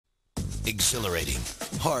Exhilarating,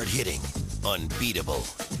 hard-hitting, unbeatable.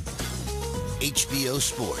 HBO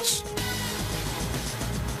Sports.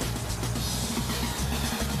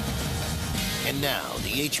 And now,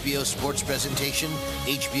 the HBO Sports presentation,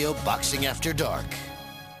 HBO Boxing After Dark.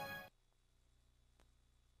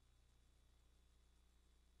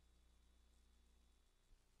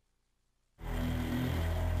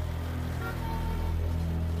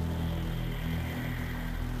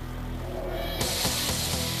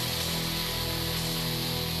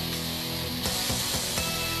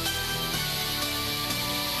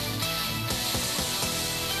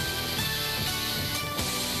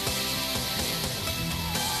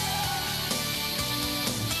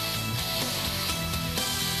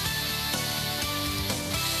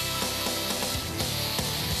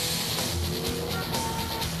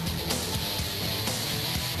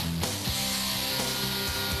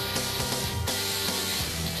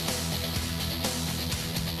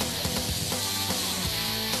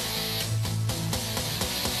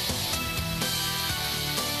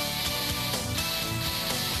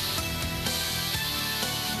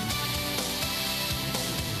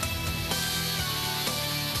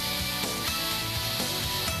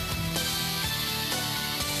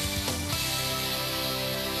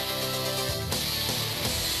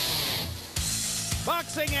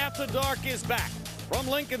 Boxing After Dark is back from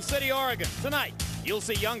Lincoln City, Oregon. Tonight, you'll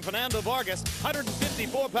see young Fernando Vargas,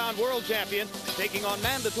 154-pound world champion, taking on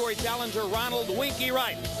mandatory challenger Ronald Winky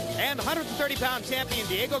Wright. And 130-pound champion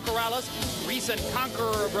Diego Corrales, recent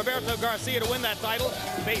conqueror of Roberto Garcia to win that title,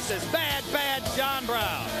 faces bad John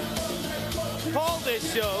Brown. Call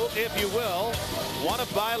this show, if you will, one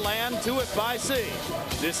it by land, two it by sea.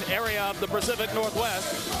 This area of the Pacific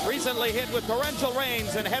Northwest recently hit with torrential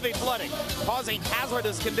rains and heavy flooding, causing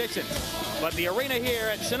hazardous conditions. But the arena here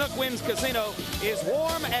at Chinook Winds Casino is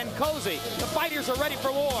warm and cozy. The fighters are ready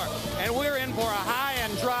for war, and we're in for a high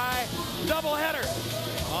and dry doubleheader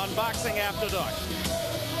on Boxing After Dark.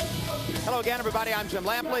 Hello again, everybody. I'm Jim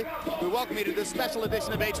Lampley. We welcome you to this special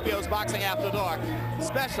edition of HBO's Boxing After Dark.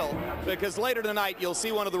 Special because later tonight you'll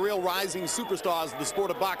see one of the real rising superstars of the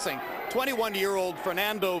sport of boxing, 21-year-old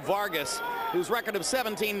Fernando Vargas, whose record of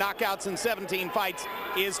 17 knockouts in 17 fights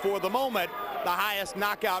is, for the moment, the highest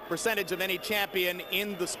knockout percentage of any champion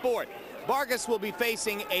in the sport. Vargas will be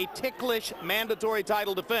facing a ticklish mandatory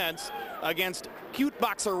title defense against cute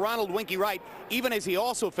boxer Ronald Winky Wright, even as he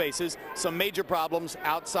also faces some major problems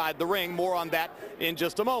outside the ring. More on that in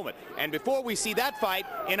just a moment. And before we see that fight,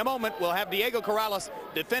 in a moment, we'll have Diego Corrales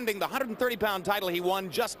defending the 130-pound title he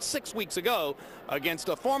won just 6 weeks ago against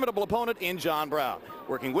a formidable opponent in John Brown.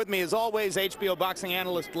 Working with me, as always, HBO boxing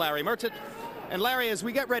analyst Larry Merchant. And Larry, as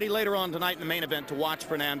we get ready later on tonight in the main event to watch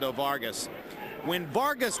Fernando Vargas, when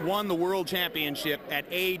Vargas won the world championship at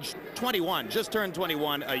age 21, just turned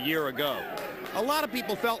 21 a year ago, a lot of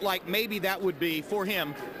people felt like maybe that would be, for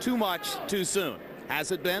him, too much too soon. Has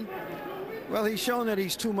it been? Well, he's shown that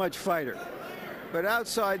he's too much fighter. But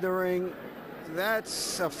outside the ring,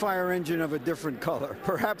 that's a fire engine of a different color.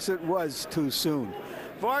 Perhaps it was too soon.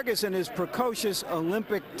 Vargas and his precocious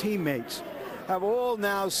Olympic teammates have all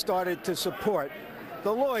now started to support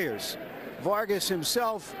the lawyers. Vargas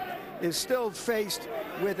himself is still faced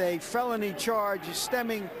with a felony charge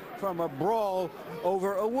stemming from a brawl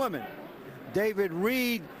over a woman. David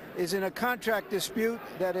Reed is in a contract dispute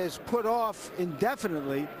that has put off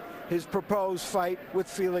indefinitely his proposed fight with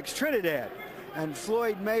Felix Trinidad. And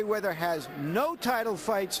Floyd Mayweather has no title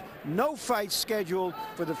fights, no fights scheduled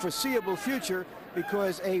for the foreseeable future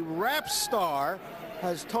because a rap star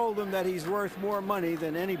has told him that he's worth more money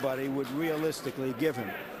than anybody would realistically give him.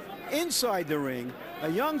 Inside the ring, a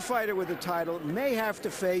young fighter with a title may have to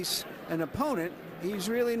face an opponent he's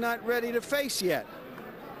really not ready to face yet.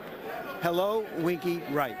 Hello, Winky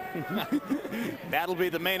Wright. That'll be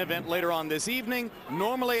the main event later on this evening.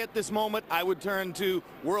 Normally at this moment, I would turn to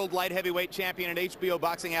world light heavyweight champion and HBO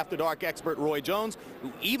Boxing After Dark expert Roy Jones,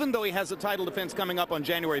 who, even though he has a title defense coming up on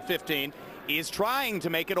January 15, is trying to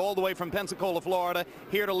make it all the way from Pensacola, Florida,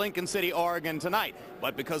 here to Lincoln City, Oregon tonight.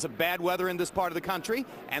 But because of bad weather in this part of the country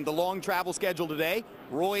and the long travel schedule today,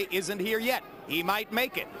 Roy isn't here yet. He might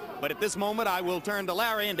make it. But at this moment, I will turn to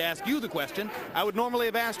Larry and ask you the question I would normally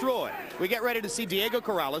have asked Roy. We get ready to see Diego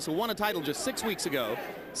Corrales, who won a title just 6 weeks ago,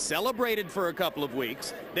 celebrated for a couple of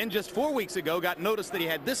weeks, then just 4 weeks ago got notice that he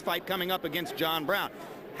had this fight coming up against John Brown.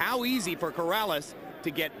 How easy for Corrales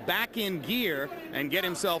to get back in gear and get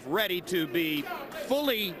himself ready to be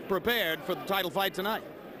fully prepared for the title fight tonight?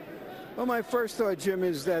 Well, my first thought, Jim,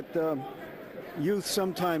 is that youth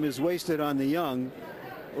sometime is wasted on the young,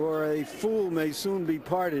 or a fool may soon be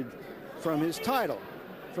parted from his title.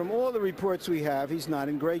 from all the reports we have, he's not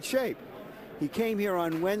in great shape. He came here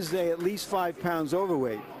on Wednesday at least 5 pounds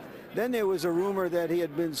overweight. Then there was a rumor that he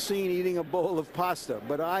had been seen eating a bowl of pasta,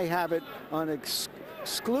 but I have it on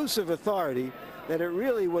exclusive authority that it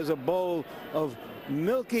really was a bowl of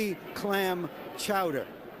milky clam chowder.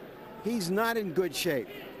 He's not in good shape.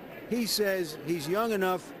 He says he's young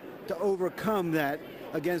enough to overcome that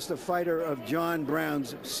against a fighter of John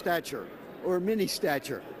Brown's stature, or mini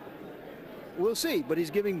stature. We'll see, but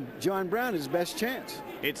he's giving John Brown his best chance.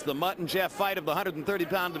 It's the Mutt and Jeff fight of the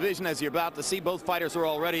 130-pound division, as you're about to see. Both fighters are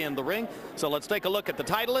already in the ring. So let's take a look at the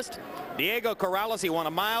titleist. Diego Corrales, he won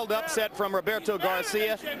a mild upset from Roberto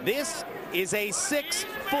Garcia. This is a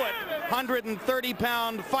 6-foot,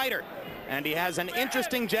 130-pound fighter. And he has an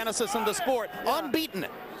interesting genesis in the sport, unbeaten.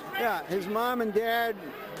 Yeah, his mom and dad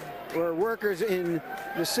were workers in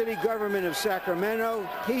the city government of Sacramento.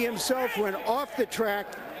 He himself went off the track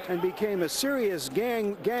and became a serious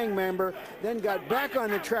gang member, then got back on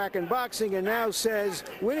the track in boxing, and now says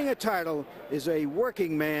winning a title is a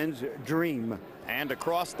working man's dream. And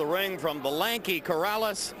across the ring from the lanky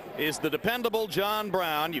Corrales is the dependable John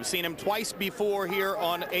Brown. You've seen him twice before here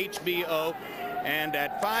on HBO. And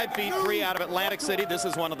at 5'3" out of Atlantic City, this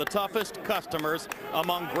is one of the toughest customers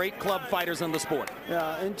among great club fighters in the sport.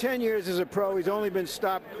 Yeah, in 10 years as a pro, he's only been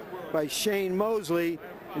stopped by Shane Mosley,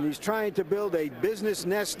 and he's trying to build a business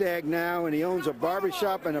nest egg now, and he owns a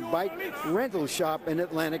barbershop and a bike rental shop in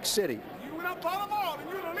Atlantic City.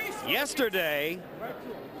 Yesterday,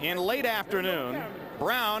 in late afternoon,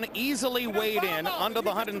 Brown easily weighed in under the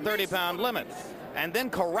 130-pound limit. And then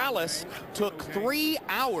Corrales took 3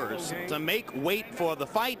 hours to make weight for the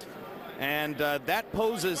fight. And that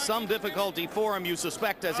poses some difficulty for him, you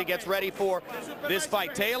suspect, as he gets ready for this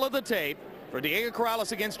fight. Tail of the tape for Diego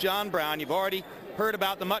Corrales against John Brown. You've already heard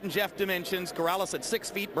about the Mutt and Jeff dimensions. Corrales at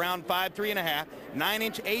 6 feet, Brown 5'3½",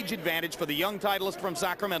 9-inch age advantage for the young titleist from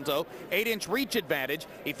Sacramento, 8-inch reach advantage.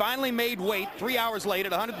 He finally made weight 3 hours late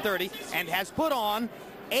at 130 and has put on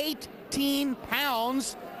 18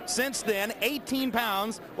 pounds since then, 18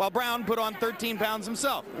 pounds, while Brown put on 13 pounds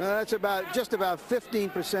himself. That's just about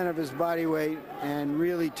 15% of his body weight, and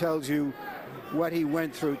really tells you what he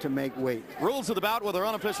went through to make weight. Rules of the bout with our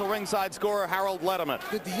unofficial ringside scorer, Harold Letterman.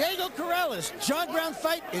 The Diego Corrales-John Brown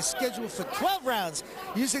fight is scheduled for 12 rounds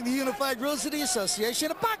using the unified rules of the Association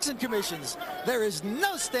of Boxing Commissions. There is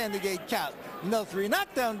no standing 8 count, no 3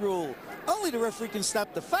 knockdown rule. Only the referee can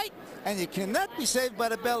stop the fight, and you cannot be saved by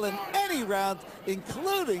the bell in any round,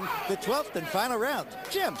 including the 12th and final round.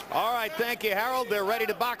 Jim. All right, thank you, Harold. They're ready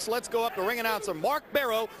to box. Let's go up to ring announcer Mark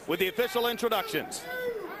Barrow with the official introductions.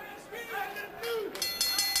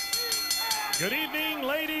 Good evening,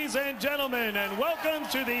 ladies and gentlemen, and welcome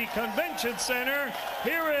to the Convention Center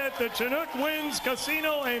here at the Chinook Winds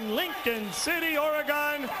Casino in Lincoln City,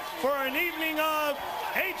 Oregon, for an evening of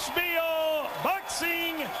HBO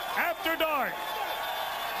Boxing After Dark.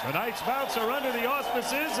 Tonight's bouts are under the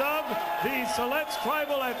auspices of the Siletz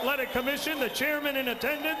Tribal Athletic Commission, the chairman in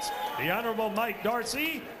attendance, the Honorable Mike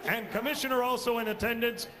Darcy, and commissioner also in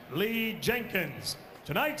attendance, Lee Jenkins.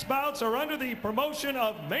 Tonight's bouts are under the promotion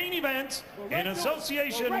of Main Events in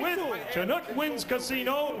association with Chinook Winds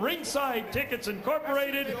Casino, Ringside Tickets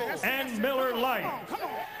Incorporated, and Miller Lite.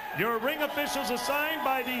 Your ring officials assigned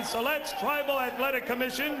by the Siletz Tribal Athletic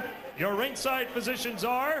Commission. Your ringside physicians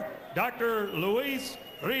are Dr. Luis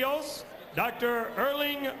Rios, Dr.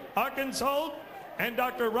 Erling Akensholt, and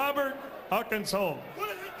Dr. Robert Akensholt.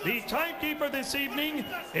 The timekeeper this evening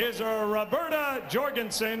is Roberta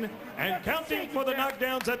Jorgensen, and counting for the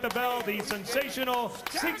knockdowns at the bell, the sensational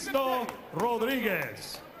Sixto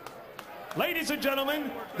Rodriguez. Ladies and gentlemen,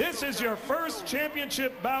 this is your first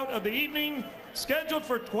championship bout of the evening, scheduled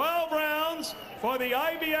for 12 rounds for the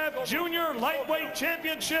IBF Junior Lightweight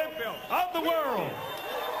Championship of the World.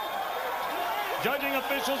 Judging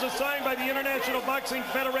officials assigned by the International Boxing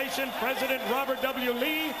Federation, President Robert W.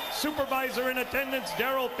 Lee, supervisor in attendance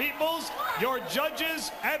Darrell Peoples. Your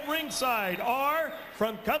judges at ringside are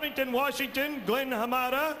from Covington, Washington, Glenn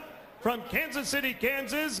Hamada, from Kansas City,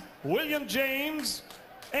 Kansas, William James,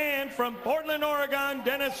 and from Portland, Oregon,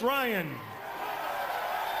 Dennis Ryan.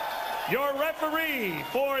 Your referee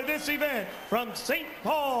for this event from St.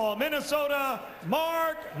 Paul, Minnesota,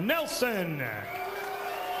 Mark Nelson.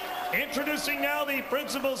 Introducing now the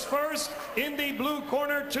principals first. In the blue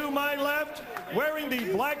corner to my left, wearing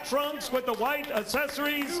the black trunks with the white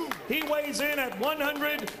accessories, he weighs in at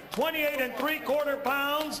 128 3/4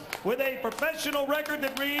 pounds with a professional record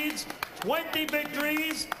that reads 20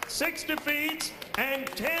 victories, 6 defeats, and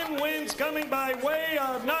 10 wins coming by way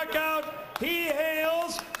of knockout. He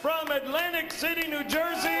hails from Atlantic City, New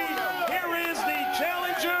Jersey. Here is the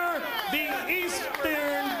challenger, challenger, the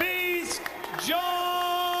Eastern Beast,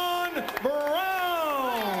 John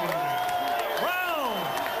Brown.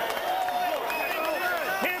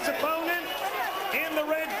 His opponent in the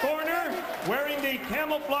red corner, wearing the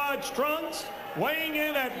camouflage trunks, weighing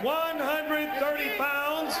in at 130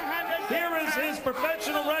 pounds. Here is his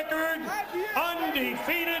professional record,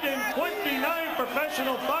 undefeated in 29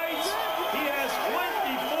 professional fights. He has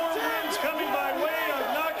 24 wins coming by way of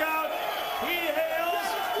knockout. He hails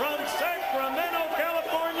from Sacramento,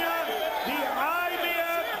 California, the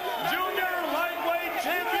IBF Junior Lightweight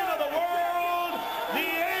Champion of the world,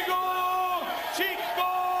 Diego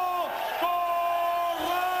Chico Corrales.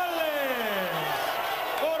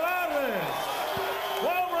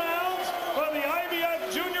 12 rounds for the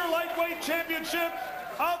IBF Junior Lightweight Championship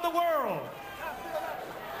of the world.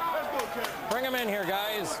 Bring them in here,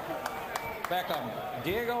 guys. Back up.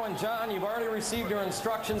 Diego and John, you've already received your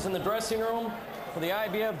instructions in the dressing room for the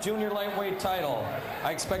IBF Junior Lightweight title.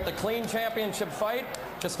 I expect a clean championship fight.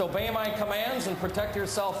 Just obey my commands and protect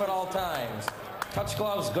yourself at all times. Touch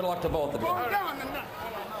gloves. Good luck to both of you.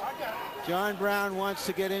 John Brown wants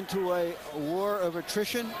to get into a war of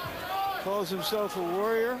attrition, calls himself a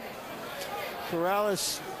warrior.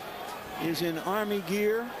 Corrales is in Army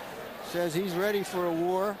gear, says he's ready for a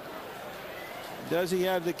war. Does he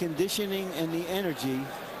have the conditioning and the energy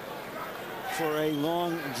for a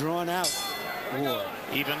long, drawn-out war?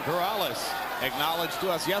 Even Corrales acknowledged to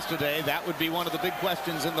us yesterday that would be one of the big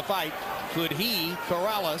questions in the fight. Could he,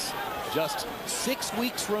 Corrales, just 6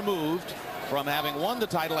 weeks removed from having won the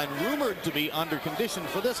title and rumored to be under condition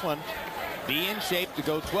for this one, be in shape to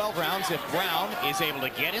go 12 rounds if Brown is able to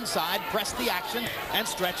get inside, press the action, and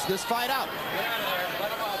stretch this fight out?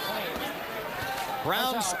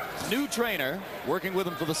 Brown's new trainer, working with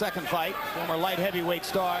him for the second fight, former light heavyweight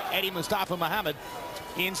star Eddie Mustafa Muhammad,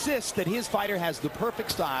 insists that his fighter has the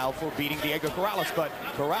perfect style for beating Diego Corrales, but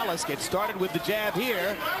Corrales gets started with the jab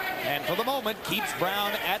here, and for the moment keeps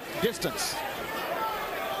Brown at distance.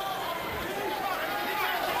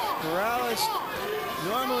 Corrales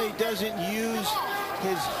normally doesn't use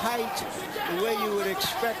his height the way you would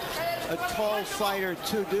expect a tall fighter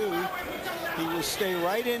to do. He will stay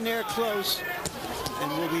right in there close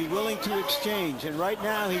and will be willing to exchange. And right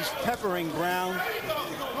now he's peppering Brown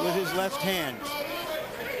with his left hand.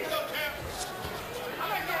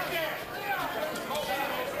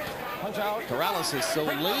 Punch out. Corrales is so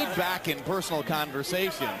laid back in personal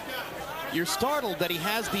conversation. You're startled that he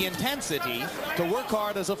has the intensity to work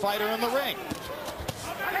hard as a fighter in the ring.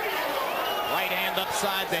 Right hand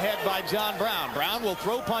upside the head by John Brown. Brown will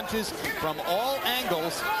throw punches from all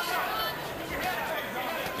angles.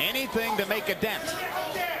 Anything to make a dent.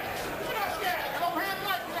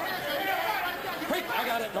 Quick, I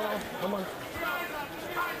got it. No, come on.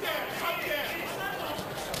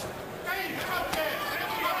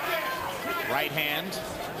 Right hand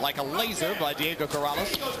like a laser by Diego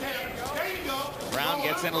Corrales. Brown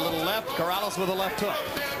gets in a little left. Corrales with a left hook.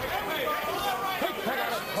 Quick, I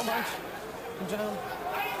got it. Come on. Good job.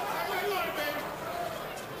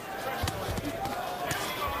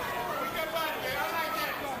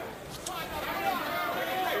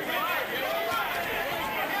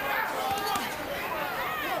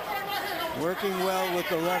 Working well with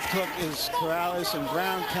the left hook is Corrales, and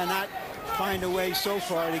Brown cannot find a way so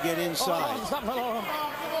far to get inside.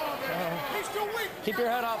 Keep your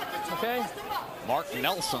head up, okay? Mark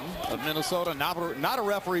Nelson of Minnesota, not a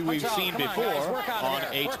referee we've seen before on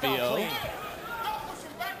HBO.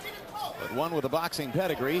 But one with a boxing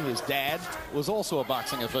pedigree. His dad was also a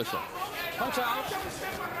boxing official. Punch out.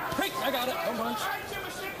 Quick, I got it. Don't punch.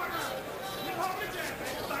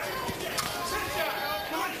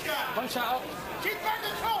 Punch out.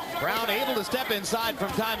 Brown able to step inside from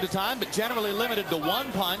time to time, but generally limited to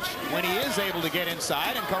one punch when he is able to get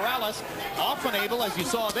inside. And Corrales often able, as you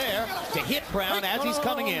saw there, to hit Brown as he's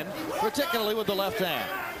coming in, particularly with the left hand.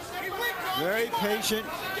 Very patient,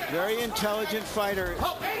 very intelligent fighter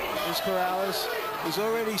is Corrales. He's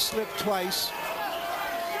already slipped twice.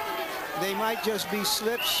 They might just be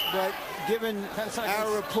slips, but given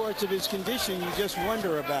our reports of his condition, you just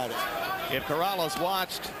wonder about it. If Corrales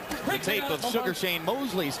watched the tape of Sugar Shane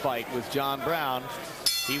Mosley's fight with John Brown,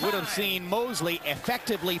 he would have seen Mosley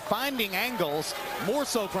effectively finding angles, more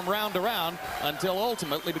so from round to round, until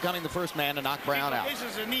ultimately becoming the first man to knock Brown out. This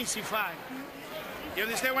is an easy fight. You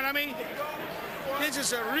understand what I mean? This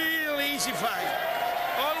is a real easy fight.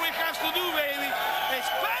 All we have to do, baby, is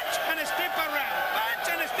punch and step around. Punch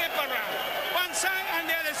and step around. One side and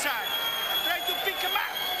the other side. Try to pick him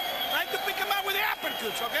up. Try to pick him up with the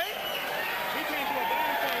uppercuts, okay? He can't do a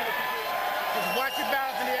damn thing. Just watch your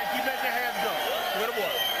balance and keep letting your hands go. Good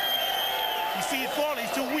boy. You see it falling,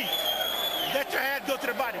 he's too weak. Let your hands go to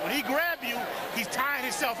the body. When he grabs you, he's tying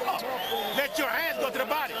himself up. Let your hands go to the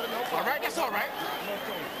body. All right, that's all right.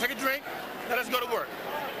 Take a drink. Let us go to work.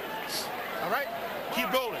 All right?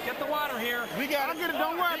 Keep rolling. Get the water here. We got it. I'll get it.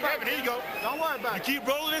 Don't worry about it. Here you go. Don't worry about it. You keep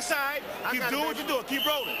rolling inside. Keep doing what you're doing. Keep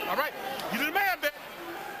rolling. All right? You're the man, man.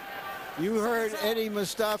 You heard Eddie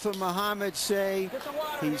Mustafa Muhammad say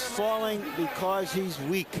he's falling because he's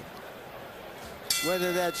weak.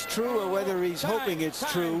 Whether that's true or whether he's hoping it's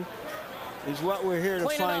true is what we're here to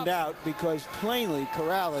find out, because plainly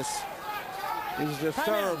Corrales is the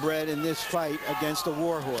thoroughbred in this fight against a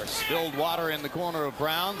warhorse. Spilled water in the corner of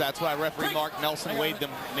Brown. That's why referee Mark Nelson made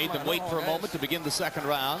them wait for a moment to begin the second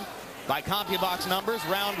round. By CompuBox numbers,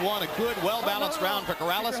 round one, a good, well-balanced round for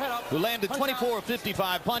Corrales, who landed 24 of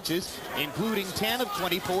 55 punches, including 10 of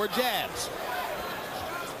 24 jabs.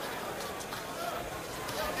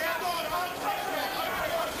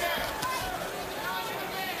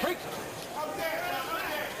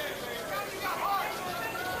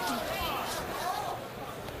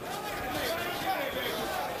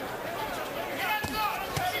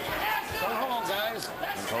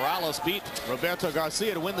 Corrales beat Roberto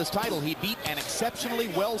Garcia to win this title. He beat an exceptionally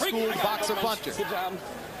well-schooled boxer puncher. Good job.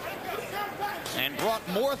 And brought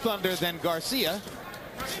more thunder than Garcia.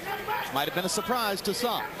 Might have been a surprise to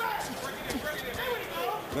some.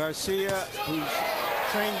 Garcia, who's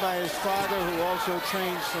trained by his father, who also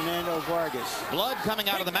trains Fernando Vargas. Blood coming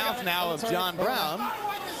out of the mouth now of John Brown.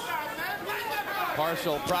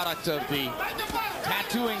 Partial product of the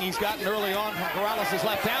tattooing he's gotten early on from Corrales'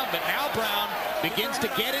 left hand, but now Brown begins to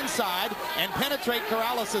get inside and penetrate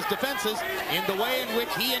Corrales' defenses in the way in which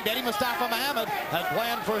he and Eddie Mustafa Muhammad had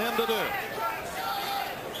planned for him to do.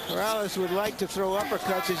 Corrales would like to throw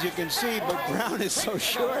uppercuts, as you can see, but Brown is so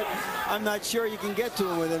short, I'm not sure you can get to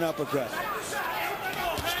him with an uppercut.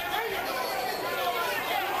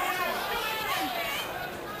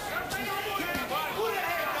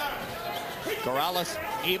 Corrales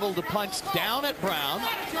able to punch down at Brown.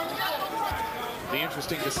 Be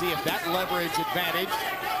interesting to see if that leverage advantage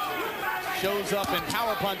shows up in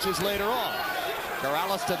power punches later on.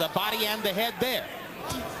 Corrales to the body and the head there.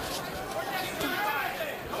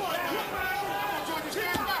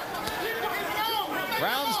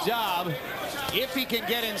 Brown's job, if he can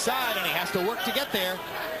get inside, and he has to work to get there,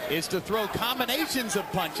 is to throw combinations of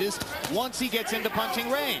punches once he gets into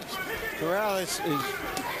punching range. Corrales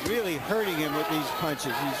is really hurting him with these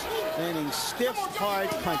punches. He's landing stiff, hard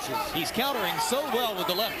punches. He's countering so well with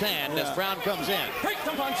the left hand as Brown comes in. Break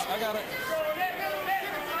the punch. I got it.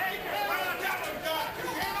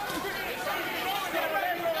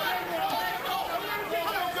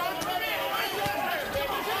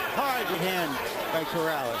 Hard hand by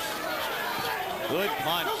Corrales. Good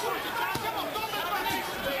punch.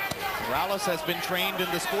 Corrales has been trained in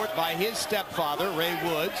the sport by his stepfather, Ray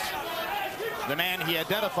Woods. The man he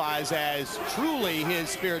identifies as truly his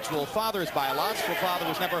spiritual father. His biological father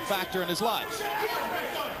was never a factor in his life.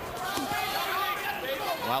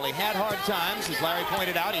 While he had hard times, as Larry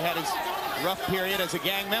pointed out, he had his rough period as a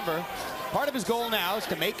gang member. Part of his goal now is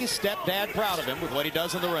to make his stepdad proud of him with what he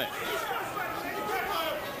does in the ring.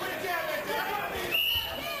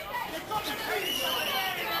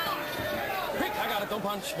 I got it. Don't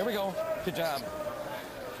punch. Here we go. Good job.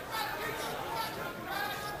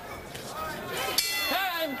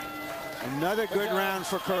 Another good round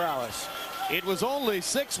for Corrales. It was only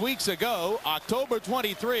 6 weeks ago, October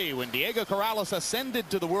 23, when Diego Corrales ascended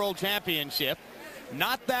to the World Championship.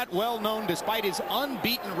 Not that well known despite his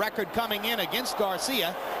unbeaten record coming in against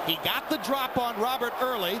Garcia. He got the drop on Robert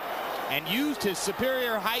early and used his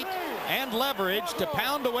superior height and leverage to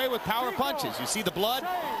pound away with power punches. You see the blood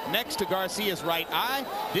next to Garcia's right eye.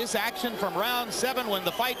 This action from round 7 when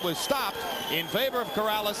the fight was stopped in favor of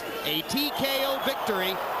Corrales. A TKO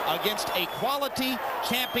victory against a quality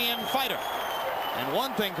champion fighter. And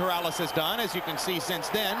one thing Corrales has done, as you can see since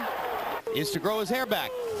then, is to grow his hair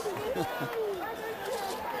back.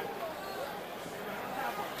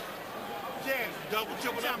 Double,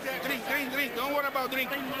 triple down. Drink, drink, drink. Don't worry about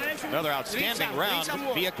drinking. Another outstanding round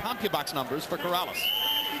via CompuBox numbers for Corrales.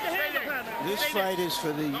 This fight is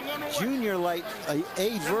for the junior light,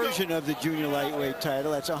 a version of the junior lightweight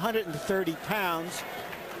title. That's 130 pounds.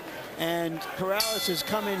 And Corrales has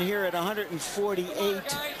come in here at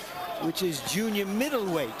 148, which is junior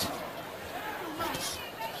middleweight.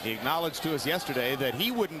 He acknowledged to us yesterday that he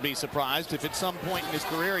wouldn't be surprised if at some point in his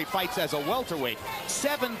career he fights as a welterweight,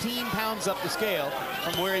 17 pounds up the scale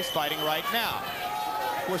from where he's fighting right now.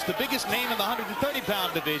 Of course, the biggest name in the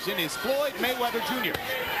 130-pound division is Floyd Mayweather Jr.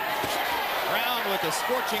 Brown with a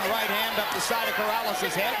scorching right hand up the side of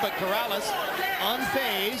Corrales' head, but Corrales,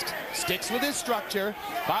 unfazed, sticks with his structure,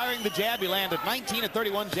 firing the jab. He landed 19 of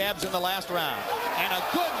 31 jabs in the last round. And a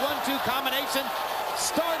good 1-2 combination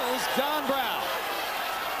startles John Brown.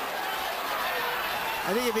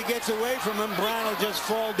 I think if he gets away from him, Brown will just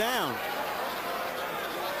fall down.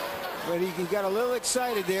 But he got a little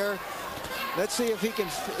excited there. Let's see if he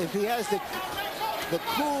has the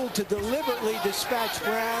cool to deliberately dispatch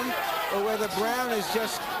Brown, or whether Brown has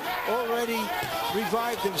just already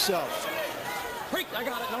revived himself. I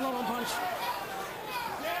got it. No punch.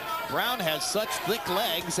 Brown has such thick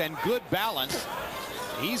legs and good balance.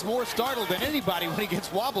 He's more startled than anybody when he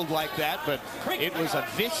gets wobbled like that, but it was a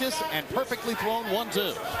vicious and perfectly thrown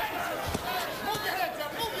 1-2.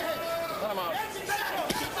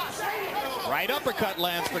 Right uppercut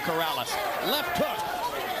lands for Corrales. Left hook.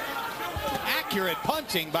 Accurate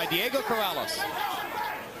punching by Diego Corrales.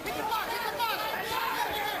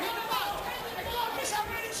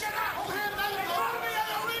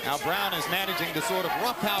 Now Brown is managing to sort of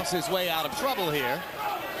roughhouse his way out of trouble here.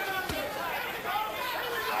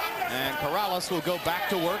 And Corrales will go back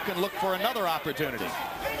to work and look for another opportunity.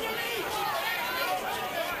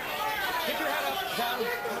 Keep your head up, John.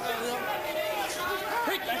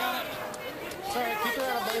 I got it. Sorry, keep your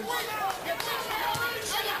head up, buddy.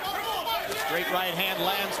 Straight right hand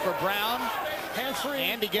lands for Brown. Hands free.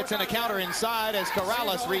 And he gets in a counter inside as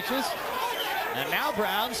Corrales reaches. And now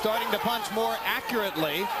Brown starting to punch more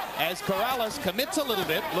accurately as Corrales commits a little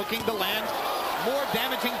bit, looking to land more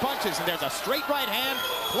damaging punches. And there's a straight right hand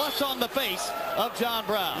flush on the face of John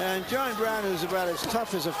Brown. And John Brown, who's about as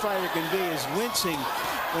tough as a fighter can be, is wincing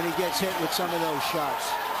when he gets hit with some of those shots.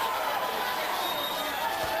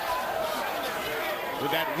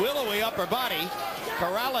 With that willowy upper body,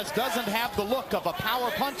 Corrales doesn't have the look of a power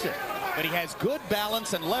puncher, but he has good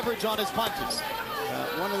balance and leverage on his punches.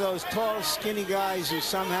 One of those tall, skinny guys who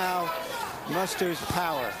somehow musters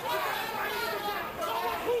power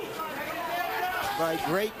by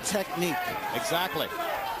great technique. Exactly.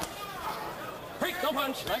 No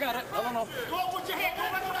punch. I got it. No.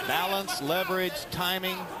 Balance, leverage,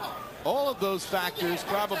 timing, all of those factors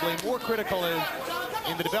probably more critical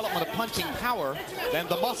in the development of punching power than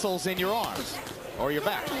the muscles in your arms or your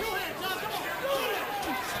back.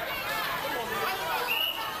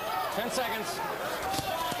 10 seconds.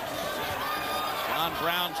 John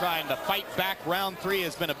Brown trying to fight back. Round 3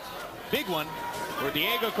 has been a big one for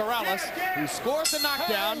Diego Corrales, who scores a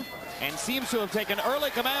knockdown and seems to have taken early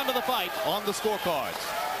command of the fight on the scorecards.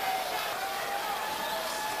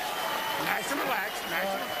 Nice and relaxed.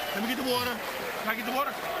 Let me get the water. Can I get the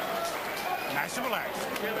water? Nice and relaxed.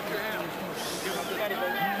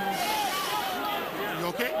 You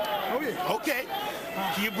okay? Oh, yeah. Okay.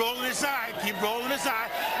 Keep rolling inside. Keep rolling inside.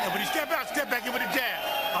 And when you step out, step back in with a jab.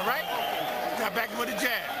 All right? Step back in with a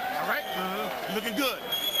jab. All right? Looking good.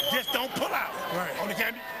 Just don't pull out. Right. On the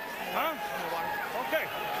camera. Huh? Okay.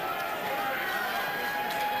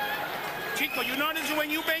 Chico, you notice when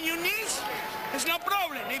you bend your knees, it's no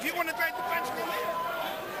problem. If you want to try to punch from here.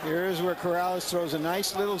 Here's where Corrales throws a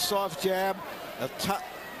nice little soft jab, a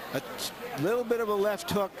little bit of a left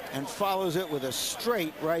hook, and follows it with a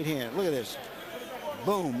straight right hand. Look at this.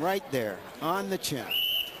 Boom, right there on the chin.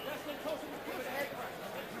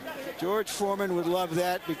 George Foreman would love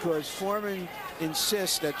that, because Foreman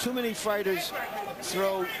insists that too many fighters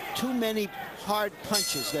throw too many hard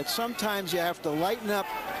punches, that sometimes you have to lighten up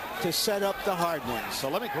to set up the hard ones. So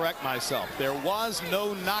let me correct myself. There was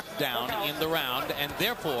no knockdown in the round, and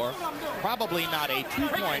therefore probably not a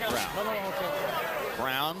two-point round.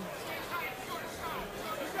 Brown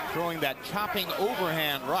throwing that chopping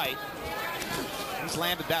overhand right. He's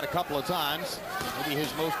landed that a couple of times. Maybe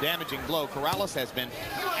his most damaging blow. Corrales has been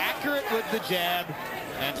accurate with the jab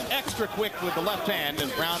and extra quick with the left hand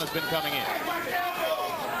as Brown has been coming in.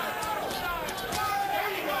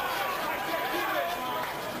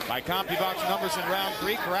 By CompuBox numbers in round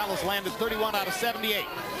 3, Corrales landed 31 out of 78.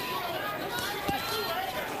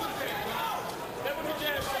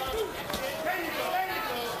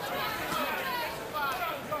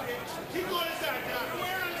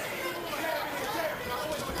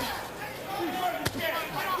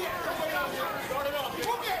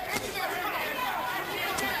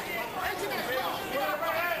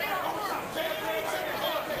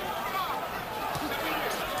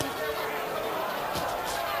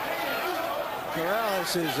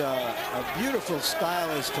 Corrales is a beautiful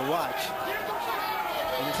stylist to watch.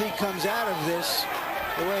 And if he comes out of this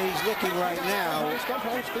the way he's looking right now,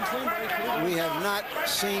 we have not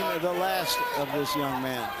seen the last of this young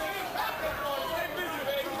man.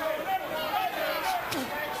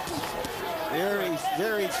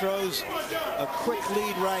 There he throws a quick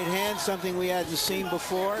lead right hand, something we hadn't seen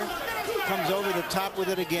before. Comes over the top with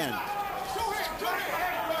it again.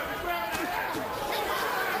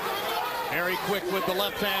 Very quick with the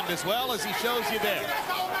left hand as well, as he shows you there.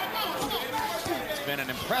 It's been an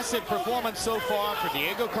impressive performance so far for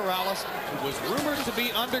Diego Corrales, who was rumored to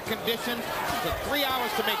be under condition. Took 3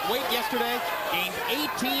 hours to make weight yesterday, gained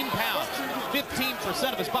 18 pounds,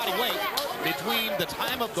 15% of his body weight between the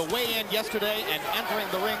time of the weigh-in yesterday and entering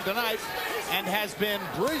the ring tonight, and has been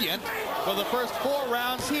brilliant for the first 4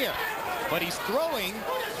 rounds here. But he's throwing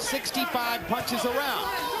 65 punches around.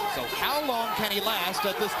 So how long can he last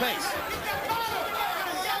at this pace?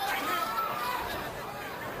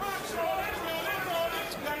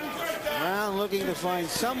 Brown looking to find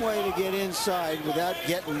some way to get inside without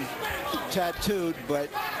getting tattooed, but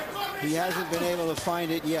he hasn't been able to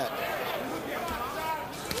find it yet.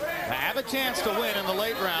 To have a chance to win in the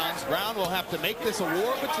late rounds, Brown will have to make this a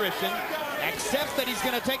war of attrition, accept that he's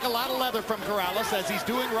going to take a lot of leather from Corrales, as he's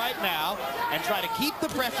doing right now, and try to keep the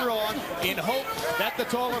pressure on in hope that the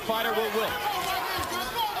taller fighter will win.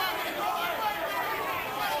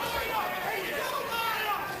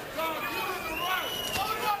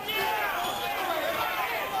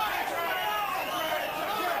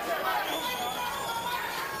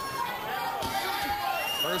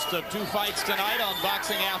 First of 2 fights tonight on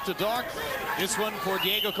Boxing After Dark. This one for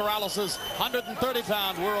Diego Corrales'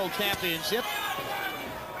 130-pound World Championship.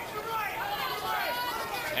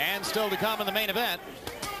 And still to come in the main event,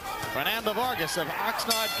 Fernando Vargas of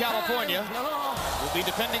Oxnard, California, will be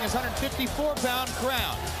defending his 154-pound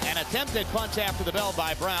crown. An attempted punch after the bell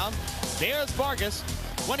by Brown. There's Vargas,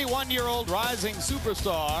 21-year-old rising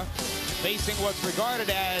superstar, facing what's regarded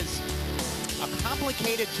as a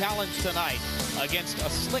complicated challenge tonight against a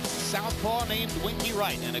slick southpaw named Winky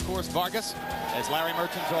Wright. And of course, Vargas, as Larry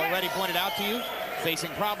Merchant's already pointed out to you, facing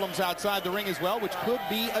problems outside the ring as well, which could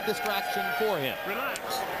be a distraction for him. Relax.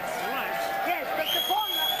 Relax. Yes, take the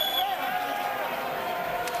point.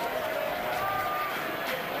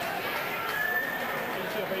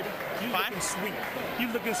 You looking sweet. You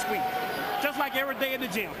looking sweet. Just like every day in the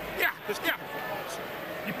gym. Yeah, just yeah.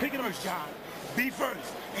 You pick it up, John. Be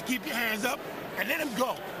first and keep your hands up and let him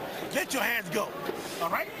go. Let your hands go. All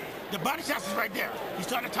right? The body shots is right there. You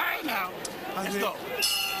start to tie now. Let's go.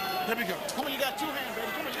 There we go. Come on, you got 2 hands,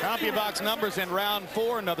 baby. Come on. CompuBox numbers in round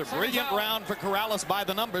 4. Another brilliant round for Corrales by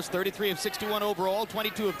the numbers. 33 of 61 overall,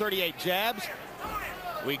 22 of 38 jabs.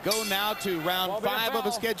 We go now to round 5 of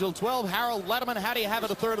a scheduled 12. Harold Letterman, how do you have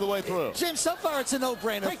it a third of the way through? Jim, so far it's a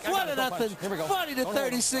no-brainer. 4-0,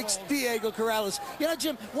 40-36, Diego Corrales. You know,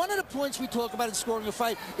 Jim, one of the points we talk about in scoring a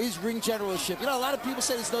fight is ring generalship. You know, a lot of people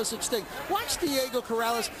say there's no such thing. Watch Diego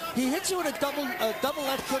Corrales. He hits you with a double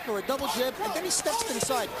left hook or a double jab, and then he steps to the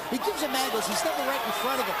side. He gives him angles. He's never right in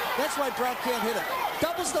front of him. That's why Brown can't hit him.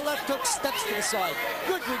 Doubles the left hook, steps to the side.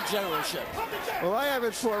 Good ring generalship. Well, I have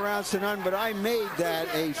it 4 rounds to none, but I made that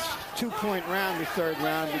a 2-point round the 3rd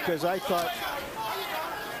round because I thought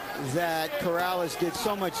that Corrales did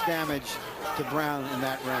so much damage to Brown in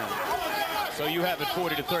that round. So you have it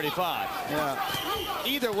 40-35. Yeah.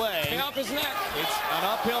 Either way, it's an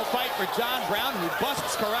uphill fight for John Brown, who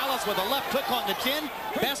busts Corrales with a left hook on the chin.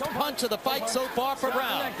 Best punch of the fight so far for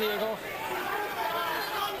Brown.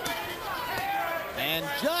 And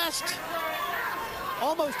just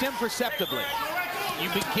almost imperceptibly, you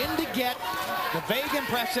begin to get the vague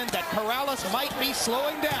impression that Corrales might be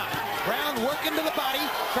slowing down. Brown working to the body.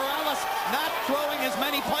 Corrales not throwing as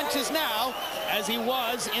many punches now as he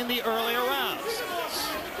was in the earlier rounds.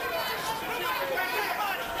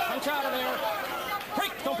 Punch out of there.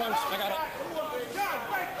 Break, don't punch. I got it.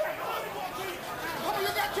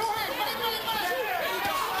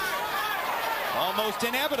 Almost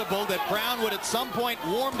inevitable that Brown would at some point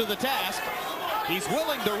warm to the task. He's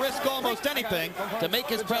willing to risk almost anything to make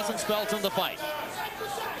his presence felt in the fight.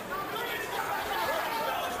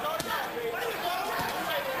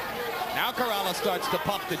 Now Corrales starts to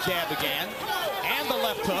pump the jab again, and the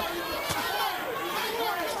left hook.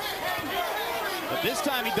 But this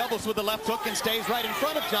time he doubles with the left hook and stays right in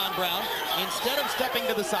front of John Brown instead of stepping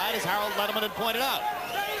to the side, as Harold Letterman had pointed out.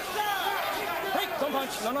 Break, don't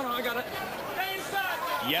punch. No, I got it.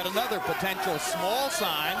 Yet another potential small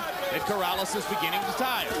sign that Corrales is beginning to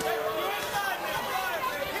tire.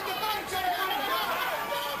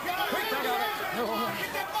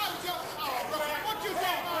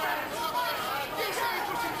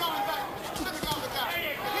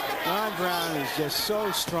 John Brown is just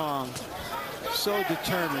so strong, so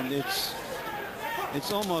determined.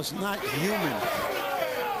 It's almost not human.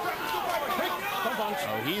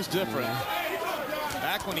 Oh, he's different.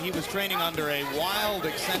 Back back when he was training under a wild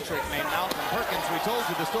eccentric named Malcolm Perkins. We told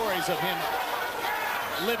you the stories of him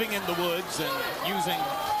living in the woods and using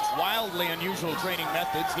wildly unusual training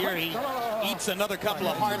methods. Here he eats another couple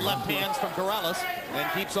of hard left hands from Corrales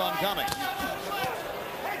and keeps on coming.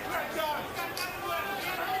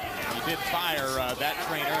 He did fire that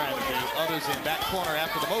trainer and the others in that corner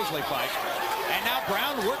after the Mosley fight. And now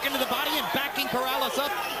Brown working to the body and backing Corrales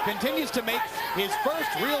up. Continues to make his first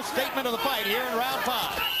real statement of the fight here in round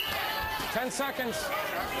 5. 10 seconds.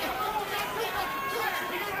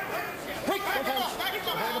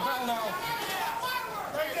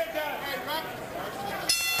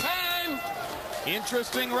 Time.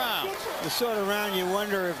 Interesting round. The sort of round you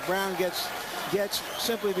wonder if Brown gets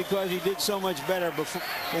simply because he did so much better before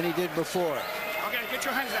than he did before. Okay, get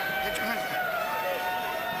your hands down. Get your hands down.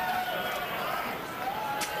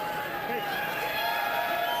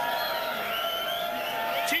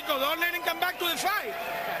 Chico, don't let him come back to the fight.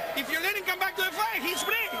 If you let him come back to the fight, he's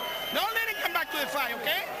free. Don't let him come back to the fight,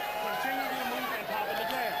 okay? Continue to move and top of the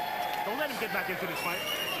jab. Don't let him get back into this fight.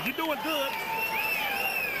 You're doing good.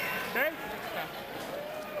 Okay?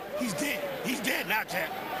 He's dead. He's dead now,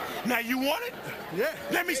 champ. Now you want it? Yeah.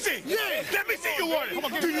 Let me see. Yeah. Let me see you want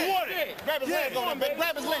it. Do you want it? Grab his leg on him, baby.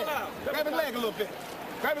 Grab his leg. Grab his leg a little bit.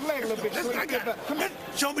 Grab his leg a little bit. Come on.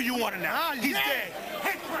 Show me you want it now. He's dead.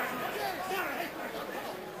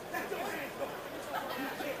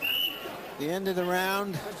 The end of the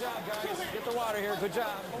round. Good job, guys. Get the water here. Good job.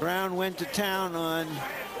 Brown went to town on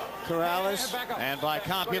Corrales. And by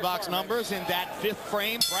CompuBox numbers, in that 5th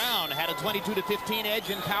frame, Brown had a 22-15 edge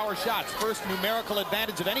in power shots. First numerical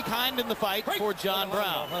advantage of any kind in the fight for John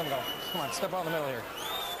Brown. Let him go. Come on, step out in the middle here.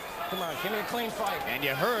 Come on, give me a clean fight. And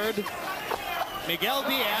you heard Miguel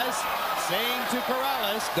Diaz saying to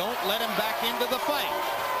Corrales, don't let him back into the fight.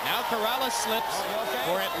 Now Corrales slips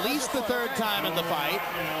for at least the 3rd time in the fight.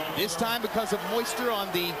 This time because of moisture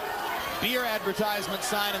on the beer advertisement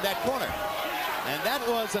sign in that corner. And that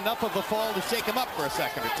was enough of a fall to shake him up for a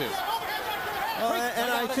second or two.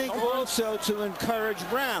 And I think also to encourage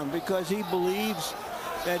Brown, because he believes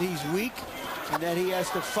that he's weak and that he has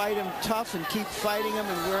to fight him tough and keep fighting him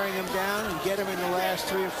and wearing him down and get him in the last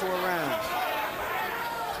 3 or 4 rounds.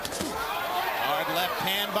 Hard left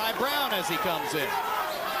hand by Brown as he comes in.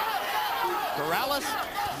 Corrales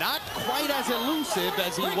not quite as elusive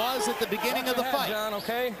as he was at the beginning of the fight. John,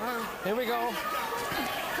 okay? Here we go.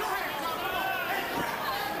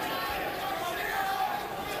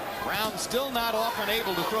 Brown still not often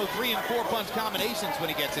able to throw 3- and 4-punch combinations when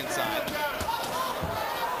he gets inside.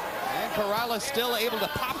 And Corrales still able to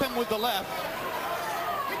pop him with the left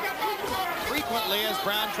frequently as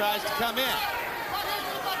Brown tries to come in.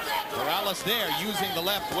 Corrales there using the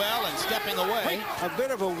left well and stepping away. A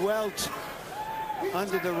bit of a welt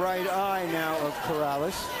under the right eye now of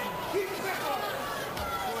Corrales.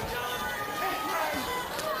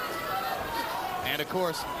 And of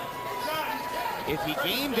course, if he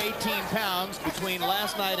gained 18 pounds between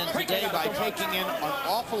last night and today by taking in an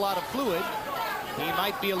awful lot of fluid, he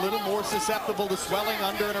might be a little more susceptible to swelling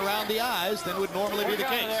under and around the eyes than would normally be the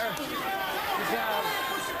case.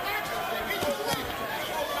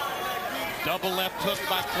 Double left hook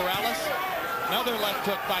by Corrales. Another left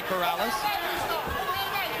hook by Corrales.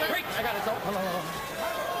 I got it.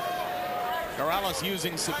 Corrales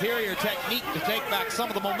using superior technique to take back some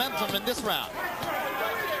of the momentum in this round.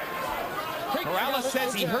 Corrales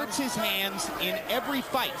says he hurts his hands in every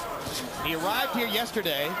fight. He arrived here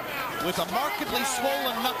yesterday with a markedly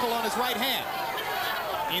swollen knuckle on his right hand.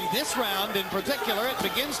 In this round in particular, it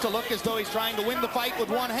begins to look as though he's trying to win the fight with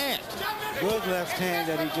one hand. Good left hand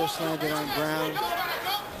that he just landed on Brown.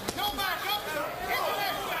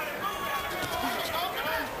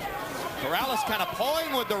 Corrales kind of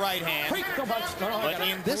pawing with the right hand, but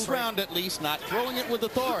in this round at least not throwing it with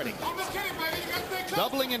authority.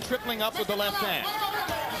 Doubling and tripling up with the left hand.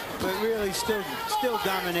 But really still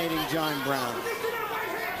dominating John Brown.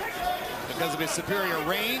 Because of his superior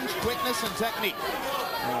range, quickness, and technique.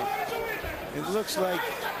 It looks like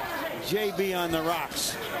JB on the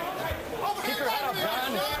rocks. Keep your head up,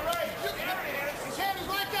 John. His hand is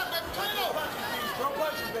right there, baby. Turn it over. Throw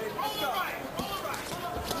punches, baby.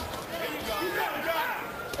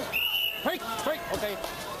 Break. Okay.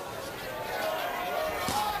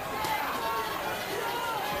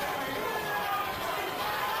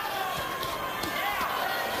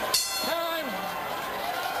 Time.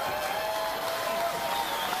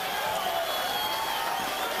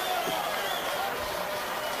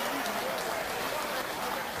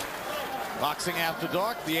 Boxing After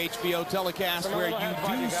Dark, the HBO telecast where you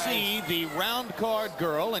do see the round card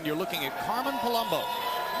girl, and you're looking at Carmen Palumbo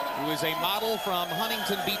who is a model from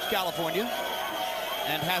Huntington Beach, California,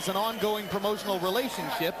 and has an ongoing promotional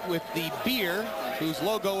relationship with the beer whose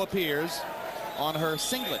logo appears on her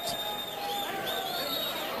singlet.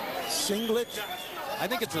 Singlet? I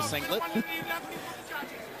think it's a singlet.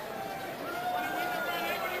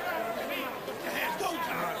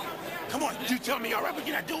 Come on, you tell me, all right, but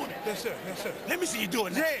you're not doing it. Yes, sir. Yes, sir. Let me see you do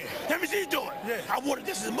it. Yeah. Let me see you do it. Yeah. I wanted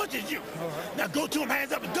this as much as you. All right. Now go to him,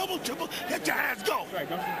 hands up, and double, triple. Let your hands go. Right,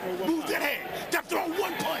 don't throw one Move punch. that hand. Stop throwing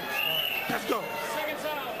one punch. Let's go.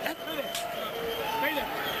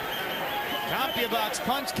 CompuBox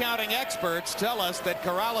punch counting experts tell us that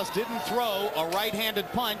Corrales didn't throw a right-handed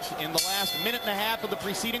punch in the last minute and a half of the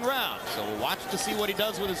preceding round. So we'll watch to see what he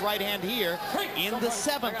does with his right hand here in the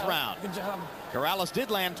 7th round. Good job. Corrales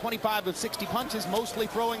did land 25 of 60 punches, mostly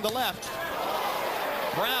throwing the left.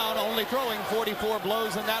 Brown only throwing 44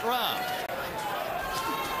 blows in that round.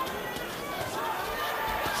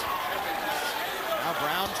 Now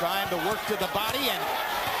Brown trying to work to the body and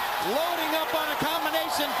loading up on a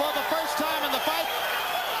combination for the first time in the fight.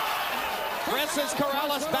 Presses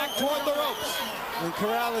Corrales back toward the ropes. And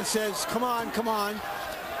Corrales says, come on, come on.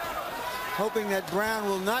 Hoping that Brown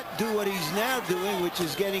will not do what he's now doing, which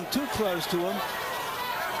is getting too close to him,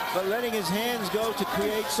 but letting his hands go to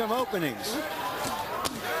create some openings.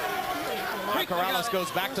 Now Corrales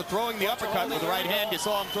goes back to throwing the uppercut with the right hand. You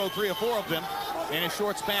saw him throw 3 or 4 of them in a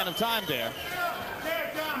short span of time there.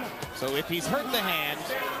 So if he's hurt the hand,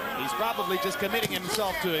 he's probably just committing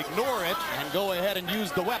himself to ignore it and go ahead and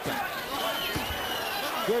use the weapon.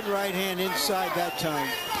 Good right hand inside that time,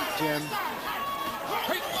 Jim.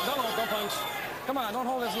 Don't punch. Come on, don't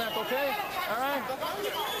hold his neck, okay? All right? Don't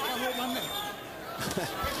hold my neck.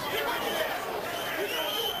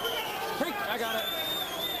 I got it.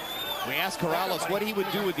 We asked Corrales what he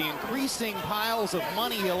would do with the increasing piles of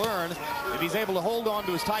money he'll earn if he's able to hold on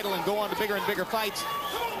to his title and go on to bigger and bigger fights.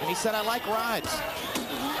 And he said, I like rides.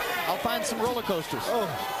 I'll find some roller coasters. Oh,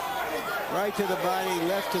 right to the body,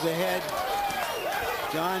 left to the head.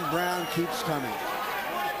 John Brown keeps coming.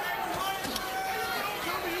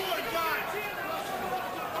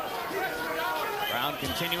 Brown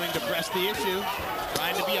continuing to press the issue,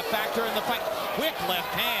 trying to be a factor in the fight. Quick left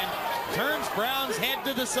hand turns Brown's head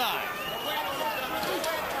to the side.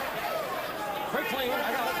 Quick clean.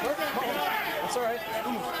 I got it. That's all right.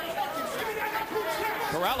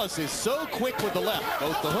 Corrales is so quick with the left,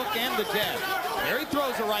 both the hook and the jab. There he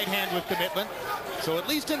throws a right hand with commitment. So at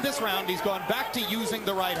least in this round, he's gone back to using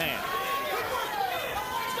the right hand.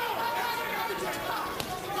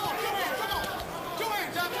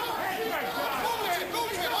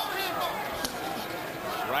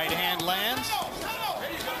 Right hand lands.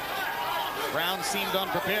 Brown seemed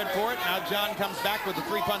unprepared for it. Now John comes back with a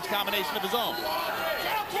 3-punch combination of his own.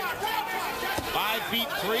 5 feet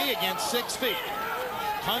 3 against 6 feet.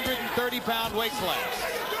 130-pound weight class.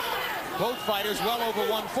 Both fighters well over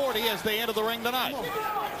 140 as they enter the ring tonight.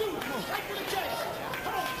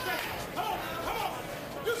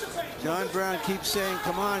 John Brown keeps saying,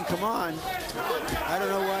 come on, come on. I don't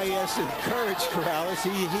know why he has to encourage Corrales.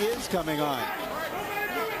 He is coming on.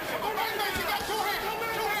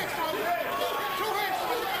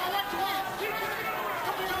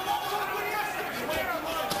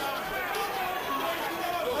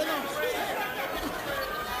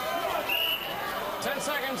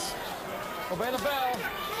 Obey the bell.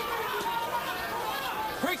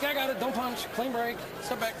 Quick, I got it. Don't punch. Clean break.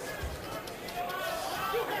 Step back.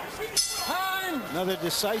 Time! Another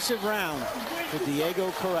decisive round for Diego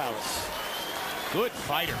Corrales. Good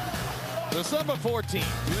fighter. December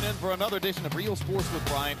 14th, tune in for another edition of Real Sports with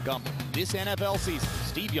Brian Gumbel. This NFL season,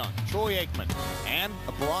 Steve Young, Troy Aikman, and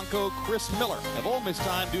Bronco Chris Miller have all missed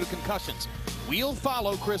time due to concussions. We'll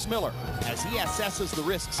follow Chris Miller as he assesses the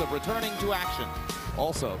risks of returning to action.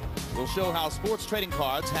 Also, we'll show how sports trading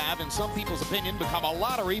cards have, in some people's opinion, become a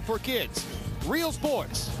lottery for kids. Real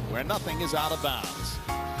sports, where nothing is out of bounds.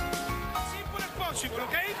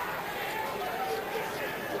 Okay?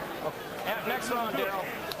 Next round, Daryl.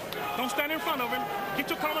 Don't stand in front of him. Get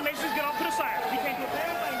your combinations, get off to the side. He can't do a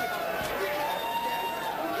damn thing with you.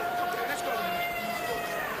 Let's go.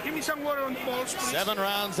 Give me some water on the balls, please. 7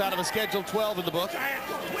 rounds out of a scheduled 12 in the book.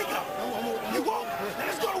 Wake up. You won't.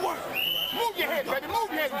 Let's go to work. Move your head, baby.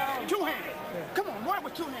 Move your head. 2 hands. Come on, why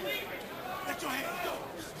with 2 hands? Let your hands go.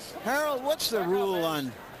 Harold, what's the rule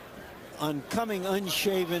on coming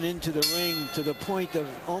unshaven into the ring to the point of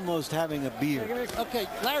almost having a beard. Okay,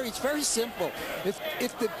 Larry, it's very simple.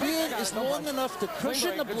 If the beard is long enough to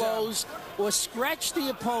cushion the blows or scratch the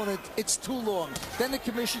opponent, it's too long. Then the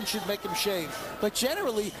commission should make him shave. But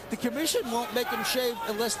generally, the commission won't make him shave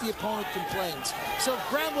unless the opponent complains. So if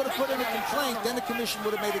Brown would have put in a complaint, then the commission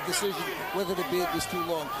would have made a decision whether the beard was too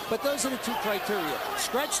long. But those are the two criteria: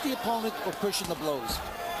 scratch the opponent or cushion the blows.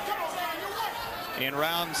 In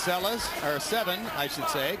round 7, I should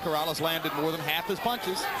say, Corrales landed more than half his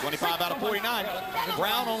punches, 25 out of 49.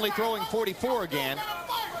 Brown only throwing 44 again.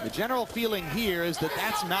 The general feeling here is that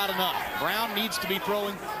that's not enough. Brown needs to be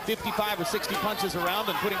throwing 55 or 60 punches around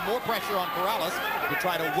and putting more pressure on Corrales to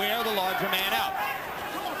try to wear the larger man out.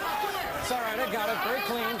 It's all right, I got it. Very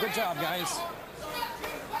clean. Good job, guys.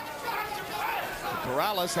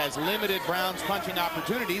 Corrales has limited Brown's punching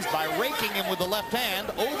opportunities by raking him with the left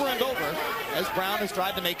hand over and over as Brown has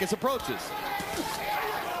tried to make his approaches.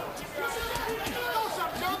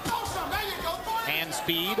 Hand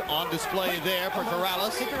speed on display there for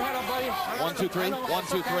Corrales. 1, 2, 3, 1,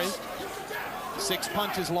 2, 3. 6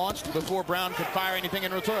 punches launched before Brown could fire anything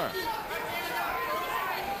in return.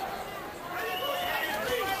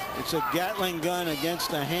 It's a Gatling gun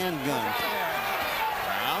against a handgun.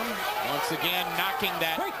 Once again, knocking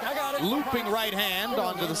that looping right hand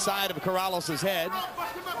onto the side of Corrales' head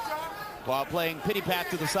while playing pity-pat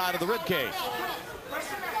to the side of the ribcage.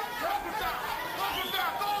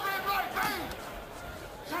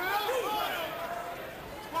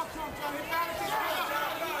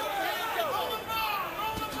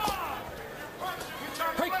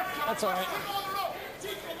 That's all right.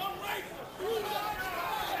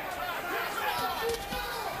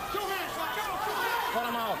 Cut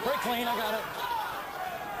him out. Break clean. I got it.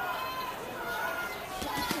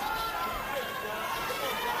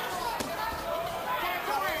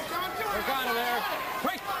 Break out of there.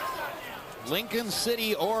 Break. Lincoln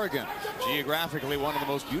City, Oregon. Geographically, one of the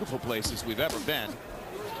most beautiful places we've ever been.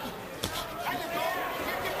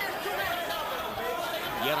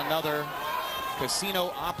 Yet another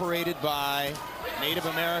casino operated by Native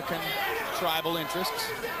American tribal interests,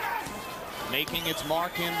 making its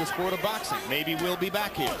mark in the sport of boxing. Maybe we'll be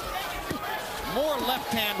back here. More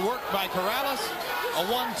left-hand work by Corrales. A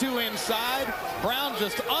 1-2 inside. Brown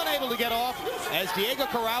just unable to get off as Diego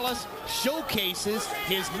Corrales showcases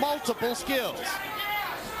his multiple skills.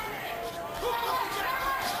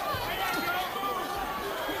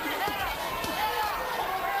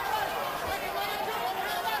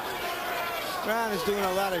 Brown is doing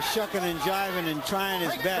a lot of shucking and jiving and trying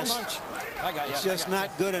his best. It's just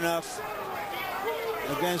not good enough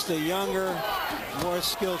against a younger, more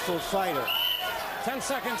skillful fighter. 10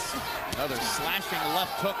 seconds. Another slashing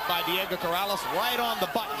left hook by Diego Corrales right on the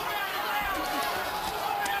button.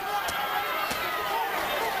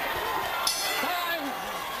 Time.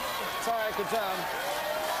 It's all right. Good job.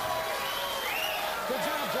 Good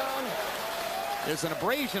job, John. There's an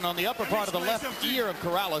abrasion on the upper part of the left ear of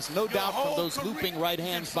Corrales, no doubt from those looping right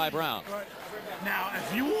hands by Brown. Now,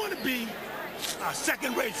 if you want to be a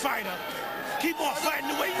second-rate fighter, keep on fighting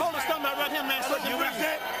the way you Hold the stomach out right here, man. So You ref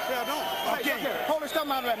that? Yeah, don't. Okay. Hold the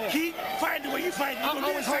stomach out right here. Keep fighting the way you fight. You're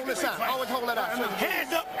Always hold this out. Always hold that out.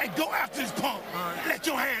 Hands up and go after this pump. Let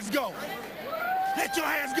your hands go. Let your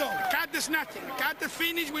hands go. Cut this nothing. Cut the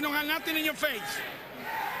finish. We don't have nothing in your face.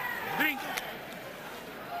 Drink.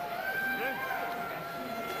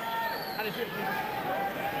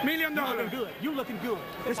 $1 million. Good. You looking good.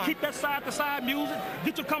 Let's keep that side-to-side music.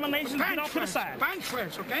 Get your combinations. Get off to the side. Punch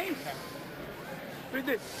first, okay? Read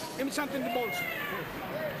this. Give me something to bolt.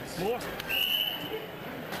 More.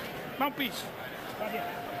 Mouthpiece.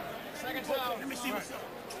 Seconds out. Let me see what's up.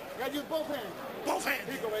 Got you both hands. Both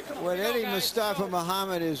hands. What Eddie Mustafa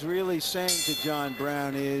Muhammad is really saying to John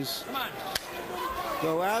Brown is, Come on.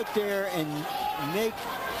 go out there and make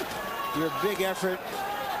your big effort.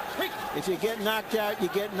 If you get knocked out, you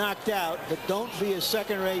get knocked out, but don't be a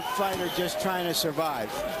second-rate fighter just trying to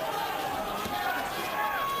survive.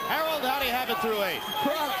 Harold, how do you have it through 8?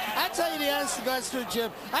 Well, I'll tell you the honest to God's truth,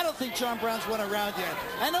 Jim. I don't think John Brown's won a round yet.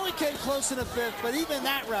 I know he came close in the 5th, but even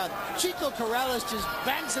that round, Chico Corrales just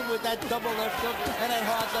bangs him with that double left hook and that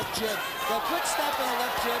hard left jab. The quick step and a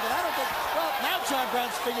left jab, and I don't think, well, now John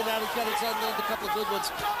Brown's figured out he's got his unlearned a couple of good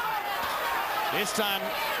ones. This time,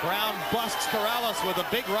 Brown busts Corrales with a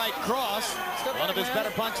big right cross. One of his better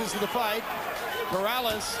punches of the fight.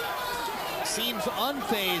 Corrales seems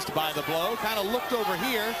unfazed by the blow. Kind of looked over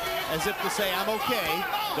here as if to say, I'm okay.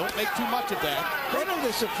 Don't make too much of that. One of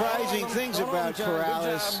the surprising things about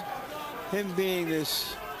Corrales, him being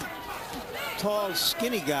this tall,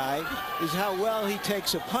 skinny guy is how well he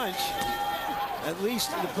takes a punch. At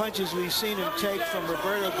least the punches we've seen him take from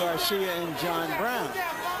Roberto Garcia and John Brown.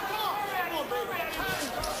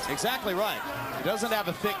 Exactly right. He doesn't have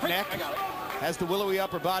a thick neck, has the willowy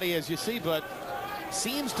upper body as you see, but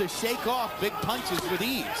seems to shake off big punches with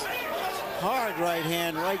ease. Hard right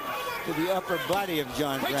hand right to the upper body of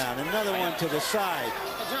John Brown. Another one to the side.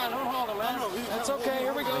 John, don't hold him, man. That's okay.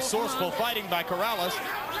 Here we go. Resourceful fighting by Corrales.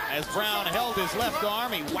 As Brown held his left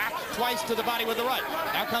arm, he whacked twice to the body with the right.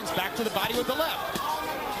 Now comes back to the body with the left.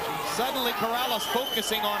 Suddenly, Corrales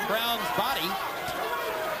focusing on Brown's body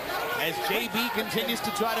as JB continues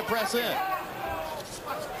to try to press in.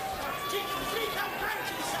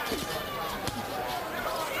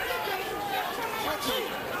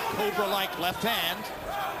 Cobra-like left hand,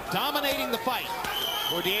 dominating the fight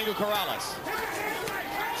for Diego Corrales.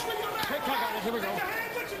 Here we go.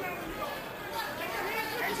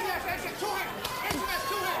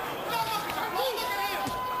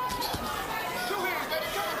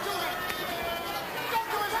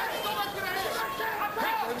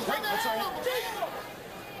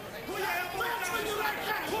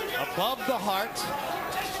 Above the heart,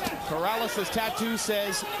 Corrales' tattoo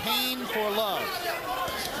says, "Pain for love."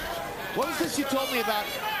 What was this you told me about?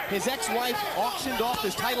 His ex-wife auctioned off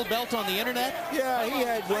his title belt on the internet? Yeah, he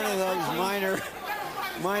had one of those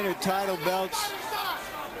minor title belts,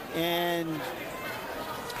 and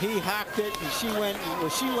he hocked it, and she went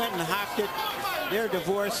and hocked it. They're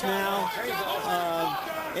divorced now.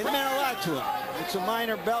 It meant a lot to him. It's a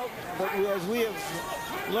minor belt, but as we have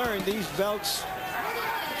learned, these belts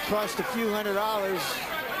cost a few $100s,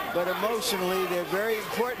 but emotionally they're very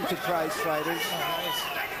important to prize fighters.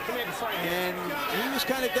 And he was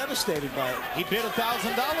kind of devastated by it. He bid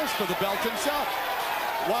 $1,000 for the belt himself.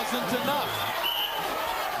 Wasn't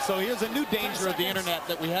enough. So here's a new danger of the internet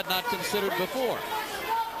that we had not considered before.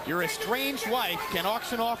 Your estranged wife can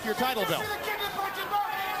auction off your title belt.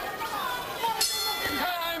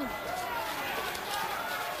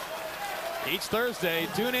 Each Thursday,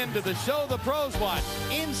 tune in to the show the pros watch,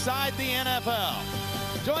 Inside the NFL.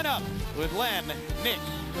 Join up with Len, Nick,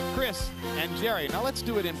 Chris, and Jerry. Now let's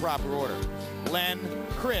do it in proper order. Len,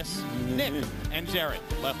 Chris, Nick, and Jerry,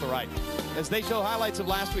 left to right, as they show highlights of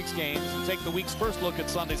last week's games and take the week's first look at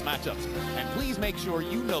Sunday's matchups. And please make sure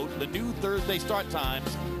you note the new Thursday start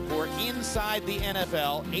times for Inside the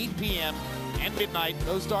NFL, 8 p.m. and midnight.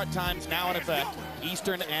 Those start times now in effect,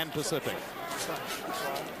 Eastern and Pacific.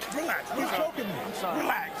 Relax. He's choking me.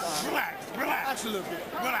 Relax. Absolutely.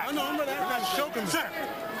 Relax. I know I'm relaxed. You're not choking me. Sir,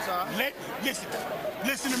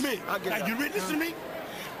 listen to me. Now, you ready? Listen to me?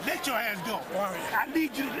 Let your ass go. I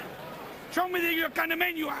need you to show me what kind of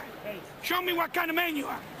man you are. Show me what kind of man you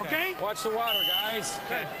are, okay? Watch the water, guys.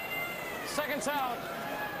 Okay. Seconds out.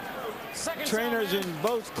 Trainers in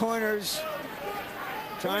both corners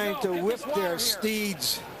trying to whip their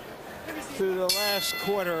steeds through the last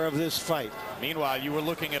quarter of this fight. Meanwhile, you were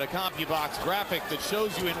looking at a CompuBox graphic that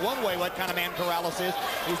shows you in one way what kind of man Corrales is.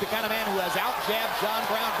 He's the kind of man who has out-jabbed John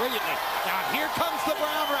Brown brilliantly. Now here comes the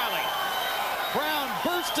Brown rally. Brown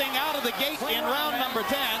bursting out of the gate in round number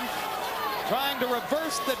 10, trying to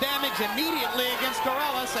reverse the damage immediately against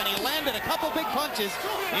Corrales, and he landed a couple big punches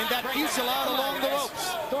in that fusillade along the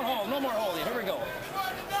ropes. Don't hold, no more holding. Here we go.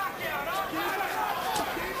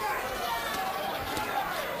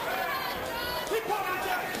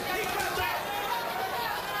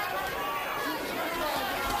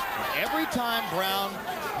 Every time Brown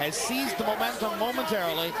has seized the momentum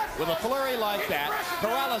momentarily with a flurry like that,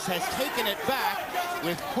 Corrales has taken it back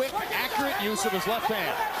with quick, accurate use of his left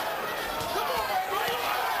hand.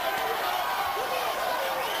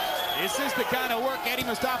 This is the kind of work Eddie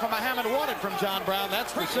Mustafa Muhammad wanted from John Brown,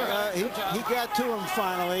 that's for sure. He got to him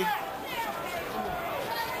finally.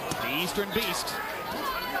 The Eastern Beast.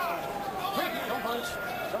 Don't punch.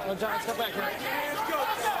 Don't let John step back here.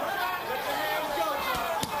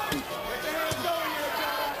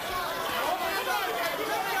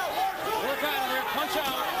 Punch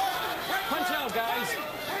out. Punch out, guys.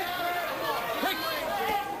 Quick.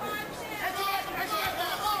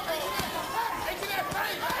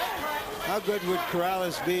 How good would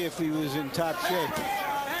Corrales be if he was in top shape?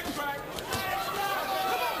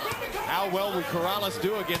 How well would Corrales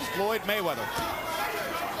do against Floyd Mayweather?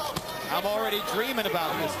 I'm already dreaming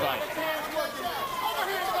about this fight.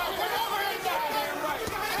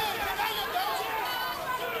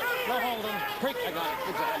 No holding. Quick. I got it.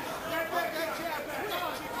 Good job.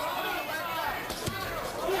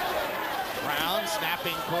 Brown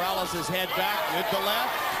snapping Corrales' head back with the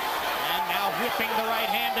left, and now whipping the right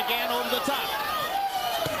hand again over the top.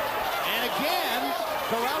 And again,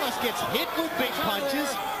 Corrales gets hit with big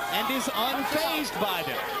punches and is unfazed by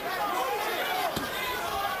them.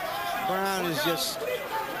 Brown is just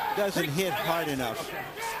doesn't hit hard enough.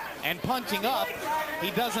 And punching up,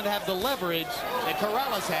 he doesn't have the leverage that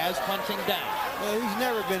Corrales has punching down. Well, he's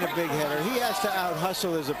never been a big hitter. He has to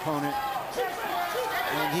out-hustle his opponent.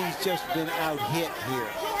 And he's just been out-hit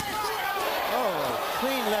here. Oh,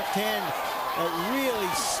 clean left hand that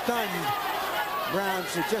really stunned Brown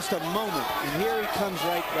for just a moment. And here he comes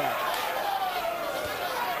right back.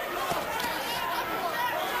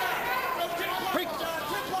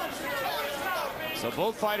 So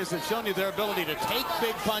both fighters have shown you their ability to take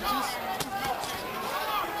big punches.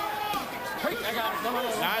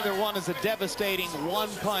 Neither one is a devastating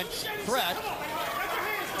one-punch threat.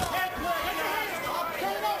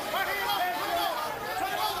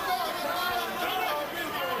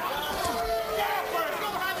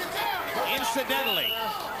 Incidentally,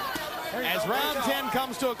 as round 10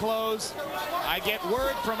 comes to a close, I get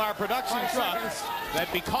word from our production truck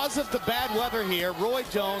that because of the bad weather here, Roy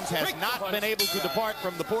Jones has not been able to depart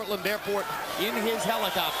from the Portland airport in his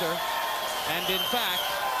helicopter. And in fact,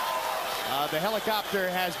 the helicopter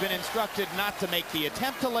has been instructed not to make the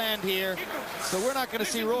attempt to land here. So we're not going to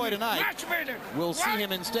see Roy tonight. We'll see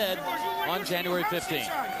him instead on January 15th.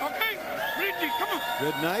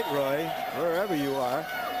 Good night, Roy, wherever you are.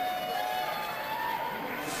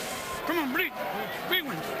 Come on, breathe. Big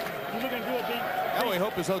one. You're looking good, B. Now we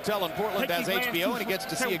hope his hotel in Portland has HBO and he gets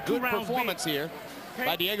to see a good performance here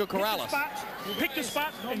by Diego Corrales. Pick your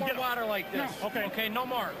spots. No more water like this. No, okay. Okay, no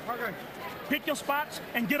more. Okay. Pick your spots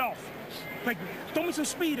and get off. Like, throw me some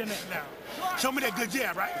speed in it now. Show me that good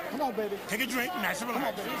jab, right? Come on, baby. Take a drink, nice and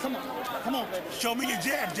relax. Come on. Come on, baby. Show me your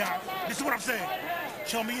jab, John. This is what I'm saying.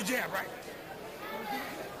 Show me your jab, right?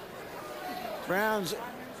 Brown's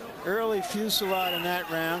early fusillade in that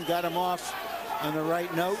round got him off on the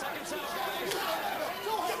right note.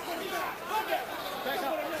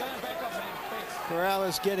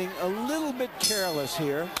 Corrales getting a little bit careless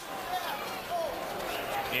here.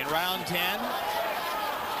 In round 10,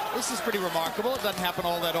 this is pretty remarkable. It doesn't happen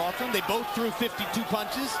all that often. They both threw 52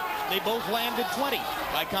 punches. They both landed 20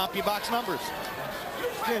 by CompuBox numbers.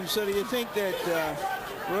 Jim, so do you think that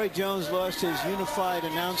Roy Jones lost his unified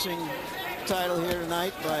announcing title here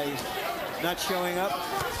tonight by not showing up?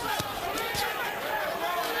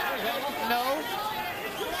 No,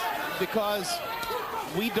 because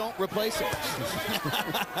we don't replace him.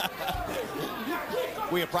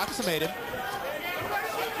 We approximate him,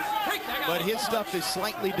 but his stuff is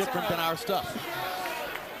slightly different than our stuff.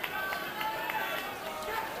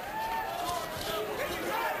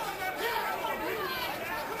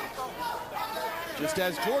 Just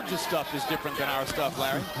as George's stuff is different than our stuff,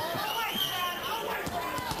 Larry.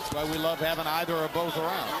 That's why we love having either or both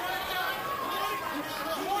around.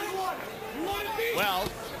 Well,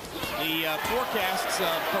 the forecasts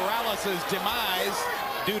of Corrales' demise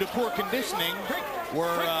due to poor conditioning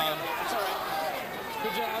were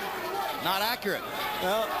not accurate.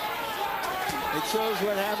 Well, it shows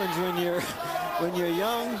what happens when you're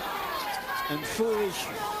young and foolish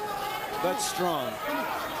but strong.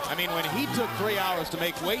 I mean, when he took 3 hours to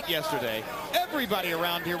make weight yesterday, everybody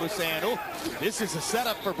around here was saying, oh, this is a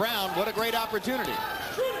setup for Brown. What a great opportunity.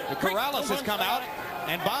 The Corrales has come out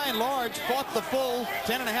and by and large fought the full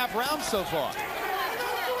 10.5 rounds so far.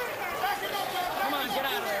 Come on, get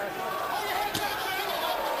out of there.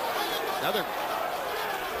 Another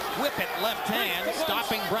whip at left hand,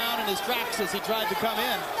 stopping Brown in his tracks as he tried to come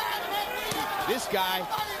in. This guy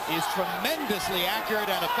is tremendously accurate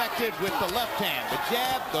and effective with the left hand. The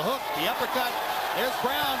jab, the hook, the uppercut. There's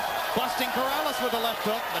Brown busting Corrales with a left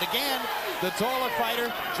hook. But again, the taller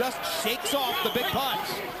fighter just shakes off the big punch.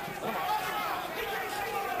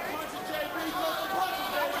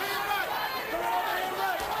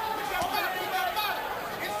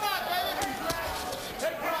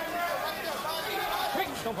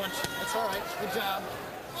 Don't punch. That's all right. Good job.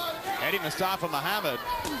 Eddie Mustafa Muhammad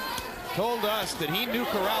told us that he knew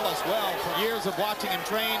Corrales well from years of watching him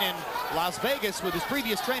train in Las Vegas with his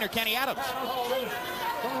previous trainer, Kenny Adams.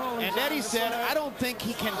 And Eddie said, I don't think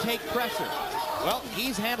he can take pressure. Well,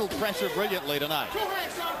 he's handled pressure brilliantly tonight.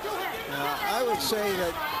 I would say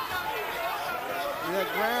that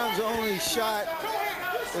Brown's only shot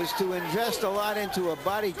was to invest a lot into a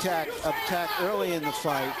body attack early in the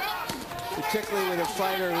fight, particularly with a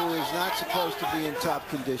fighter who is not supposed to be in top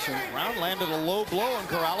condition. Brown landed a low blow on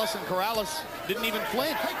Corrales, and Corrales didn't even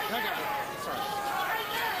flinch.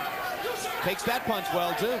 Takes that punch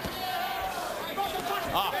well, too.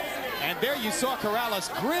 And there you saw Corrales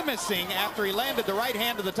grimacing after he landed the right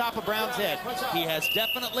hand to the top of Brown's head. He has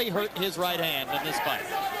definitely hurt his right hand in this fight.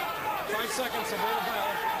 5 seconds, away the bell.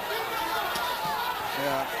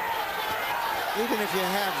 Yeah. Even if you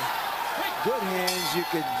have good hands, you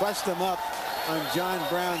could bust them up on John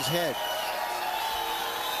Brown's head.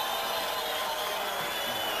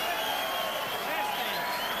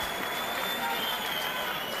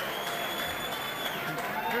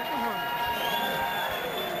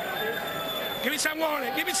 Give me some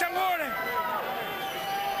water. Give me some water.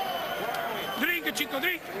 Drink it, Chico.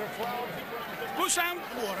 Drink. Put some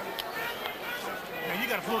water. Man, you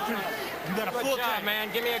got a full drink. You got a full job,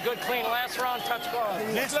 man. Give me a good, clean last round touch ball.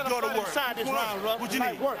 Let's go to work. Inside this round, Ruff. What you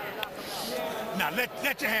need? Work. Now,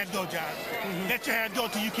 let your hands go, John. Let your hands go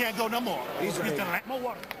till you can't go no more. More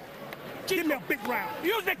water. Give me a big round.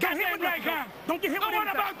 Use the goddamn right hand. Don't get hit with Don't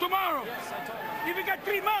worry about tomorrow. If you got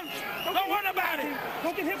 3 months, don't worry about it.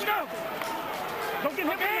 Don't get hit with him. Don't get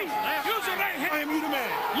hit with him. Use the right hand. I am you the man.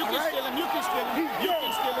 You can steal him. You can steal him. You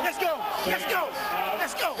can steal him. Let's go.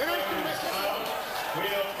 Let's go. Let's go.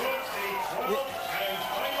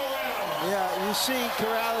 Yeah, you see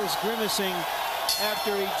Corrales grimacing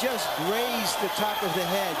after he just grazed the top of the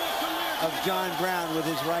head of John Brown with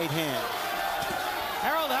his right hand.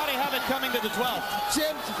 Harold, how do you have it coming to the 12th?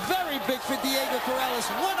 Jim, very big for Diego Corrales.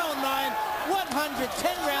 109, 110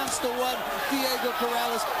 rounds to 1. Diego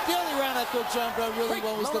Corrales. The only round I thought John Brown really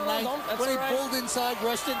won was the 9th. When he pulled inside,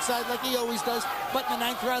 rushed inside like he always does. But in the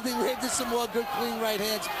 9th round, he landed some more good, clean right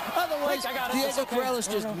hands. Otherwise, Diego Corrales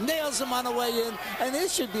just nails him on the way in. And this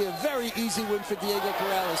should be a very easy win for Diego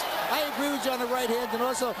Corrales. I agree with you on the right hand. And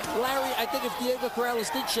also, Larry, I think if Diego Corrales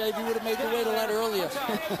did shave, he would have made the weight a lot earlier.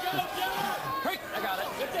 I got it.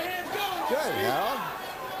 Get the hands going. Good, Harold.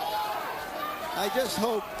 I just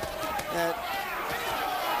hope that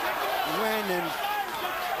when and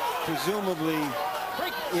presumably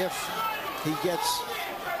if he gets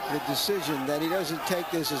the decision, that he doesn't take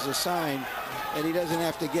this as a sign that he doesn't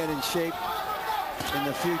have to get in shape in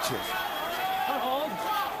the future.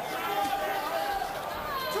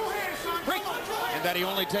 And that he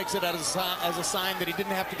only takes it as a sign that he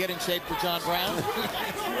didn't have to get in shape for John Brown.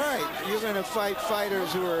 Right. You're going to fight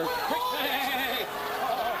fighters who are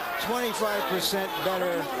 25%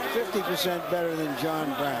 better, 50% better than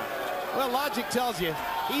John Brown. Well, logic tells you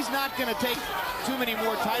he's not going to take too many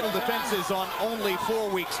more title defenses on only 4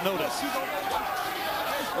 weeks' notice.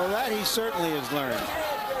 Well, that he certainly has learned.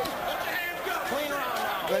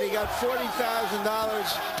 But he got $40,000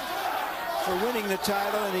 for winning the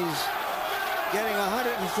title, and he's getting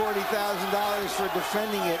 $140,000 for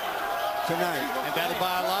defending it tonight. And that'll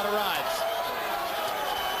buy a lot of rides.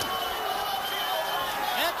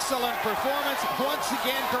 Excellent performance. Once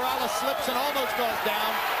again, Corrales slips and almost goes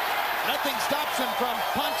down. Nothing stops him from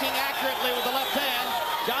punching accurately with the left hand.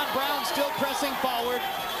 John Brown still pressing forward.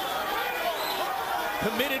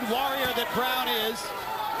 Committed warrior that Brown is.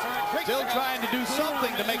 Still trying to do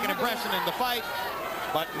something to make an impression in the fight,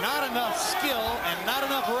 but not enough skill and not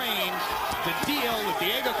enough range to deal with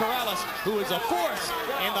Diego Corrales, who is a force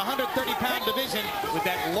in the 130-pound division with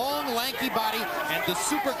that long, lanky body and the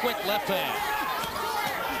super quick left hand.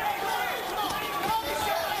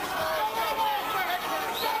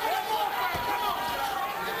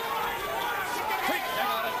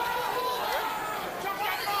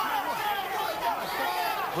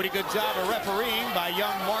 Pretty good job of refereeing by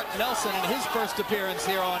young Mark Nelson in his first appearance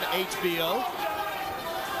here on HBO.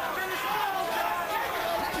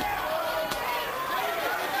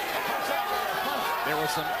 There were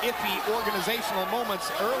some iffy organizational moments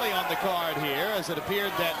early on the card here, as it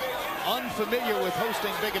appeared that, unfamiliar with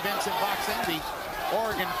hosting big events in boxing, the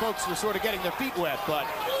Oregon folks were sort of getting their feet wet, but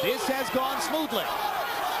this has gone smoothly.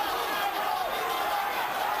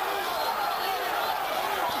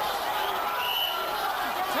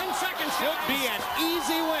 Should be an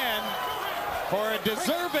easy win for a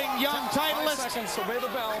deserving young titleist,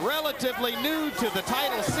 relatively new to the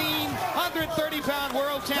title scene. 130-pound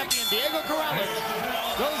world champion Diego Corrales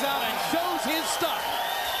goes out and shows his stuff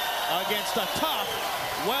against a tough,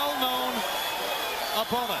 well-known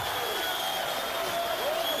opponent.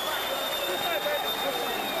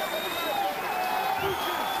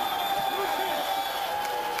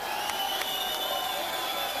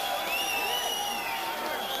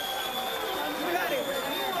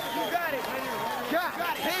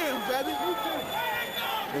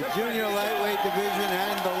 The junior lightweight division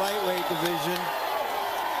and the lightweight division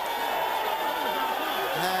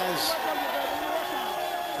has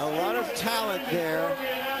a lot of talent there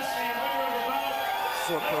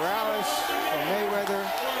for Corrales, for Mayweather,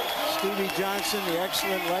 Stevie Johnson, the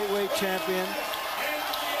excellent lightweight champion,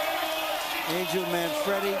 Angel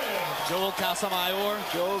Manfredi, Joel Casamayor,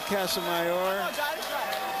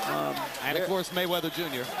 and of course Mayweather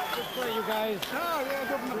Jr.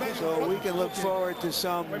 So we can look forward to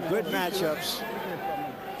some good matchups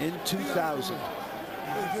in 2000.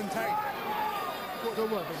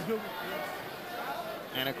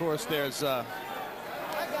 And of course there's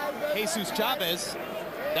Jesus Chavez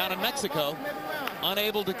down in Mexico,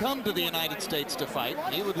 unable to come to the United States to fight.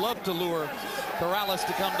 He would love to lure Corrales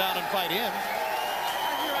to come down and fight him.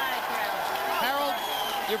 Harold,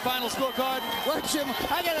 your final scorecard? Well, Jim,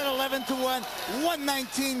 I got it 11-1,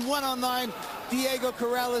 119, 109. Diego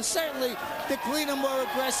Corrales, certainly the cleaner, more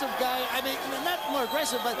aggressive guy. I mean, not more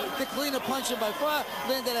aggressive, but the cleaner puncher by far.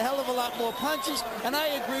 Landed a hell of a lot more punches. And I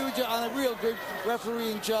agree with you on a real good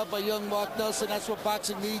refereeing job by young Mark Nelson. That's what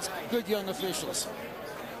boxing needs, good young officials.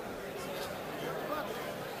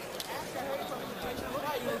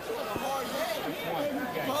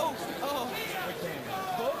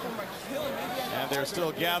 And they're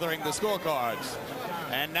still gathering the scorecards.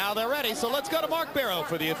 And now they're ready, so let's go to Mark Barrow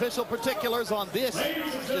for the official particulars on this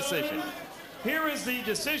decision. Here is the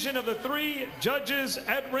decision of the 3 judges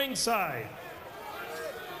at ringside.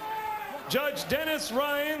 Judge Dennis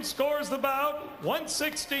Ryan scores the bout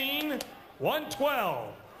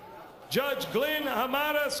 116-112. Judge Glenn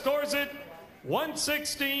Hamada scores it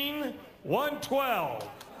 116-112.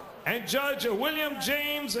 And Judge William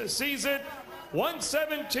James sees it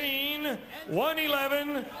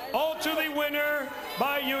 117-111, all to the winner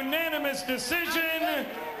by unanimous decision,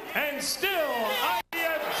 and still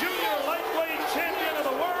IBF Junior Lightweight Champion of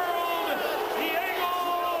the World,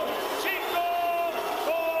 Diego Chico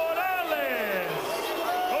Corrales.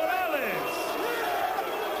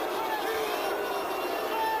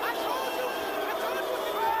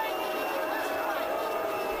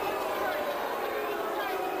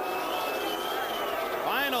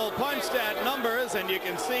 Final punch stat numbers, and you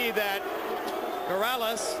can see that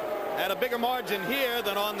Corrales had a bigger margin here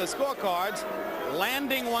than on the scorecards,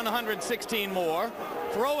 landing 116 more,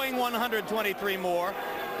 throwing 123 more,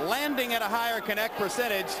 landing at a higher connect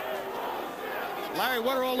percentage. Larry,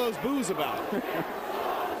 what are all those boos about?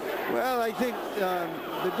 Well, I think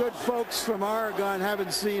the good folks from Oregon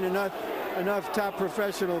haven't seen enough top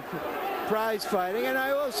professional prize fighting, and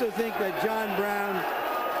I also think that John Brown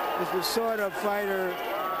is the sort of fighter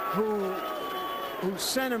who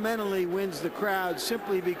sentimentally wins the crowd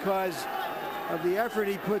simply because of the effort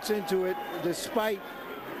he puts into it, despite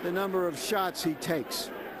the number of shots he takes.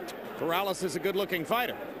 Corrales is a good-looking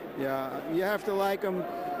fighter. Yeah, you have to like him.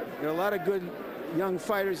 There are a lot of good young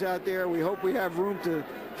fighters out there. We hope we have room to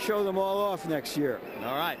show them all off next year.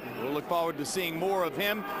 All right, we'll look forward to seeing more of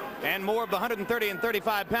him and more of the 130 and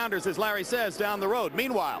 35 pounders, as Larry says, down the road.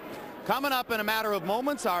 Meanwhile, coming up in a matter of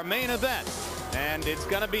moments, our main event. And it's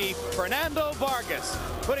going to be Fernando Vargas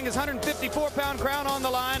putting his 154-pound crown on the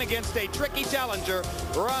line against a tricky challenger,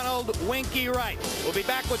 Ronald Winky Wright. We'll be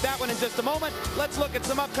back with that one in just a moment. Let's look at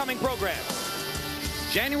some upcoming programs.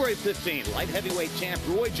 January 15th, light heavyweight champ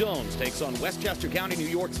Roy Jones takes on Westchester County, New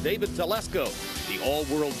York's David Telesco. The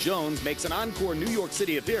all-world Jones makes an encore New York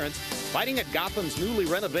City appearance, fighting at Gotham's newly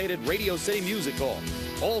renovated Radio City Music Hall.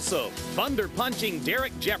 Also, thunder-punching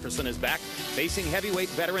Derek Jefferson is back, facing heavyweight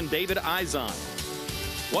veteran David Izon.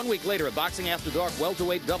 1 week later, a Boxing After Dark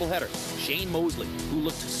welterweight doubleheader. Shane Mosley, who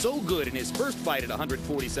looked so good in his first fight at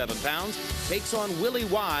 147 pounds, takes on Willie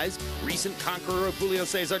Wise, recent conqueror of Julio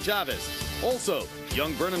Cesar Chavez. Also,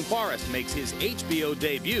 young Vernon Forrest makes his HBO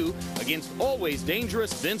debut against always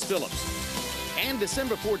dangerous Vince Phillips. And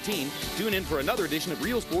December 14, tune in for another edition of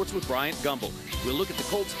Real Sports with Bryant Gumbel. We'll look at the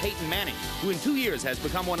Colts' Peyton Manning, who in 2 years has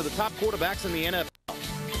become one of the top quarterbacks in the NFL.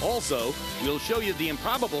 Also, we'll show you the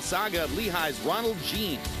improbable saga of Lehigh's Ronald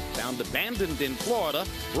Jean. Found abandoned in Florida,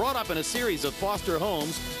 brought up in a series of foster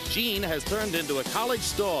homes, Jean has turned into a college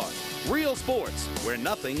star. Real Sports, where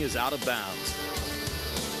nothing is out of bounds.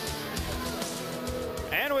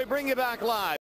 And we bring you back live.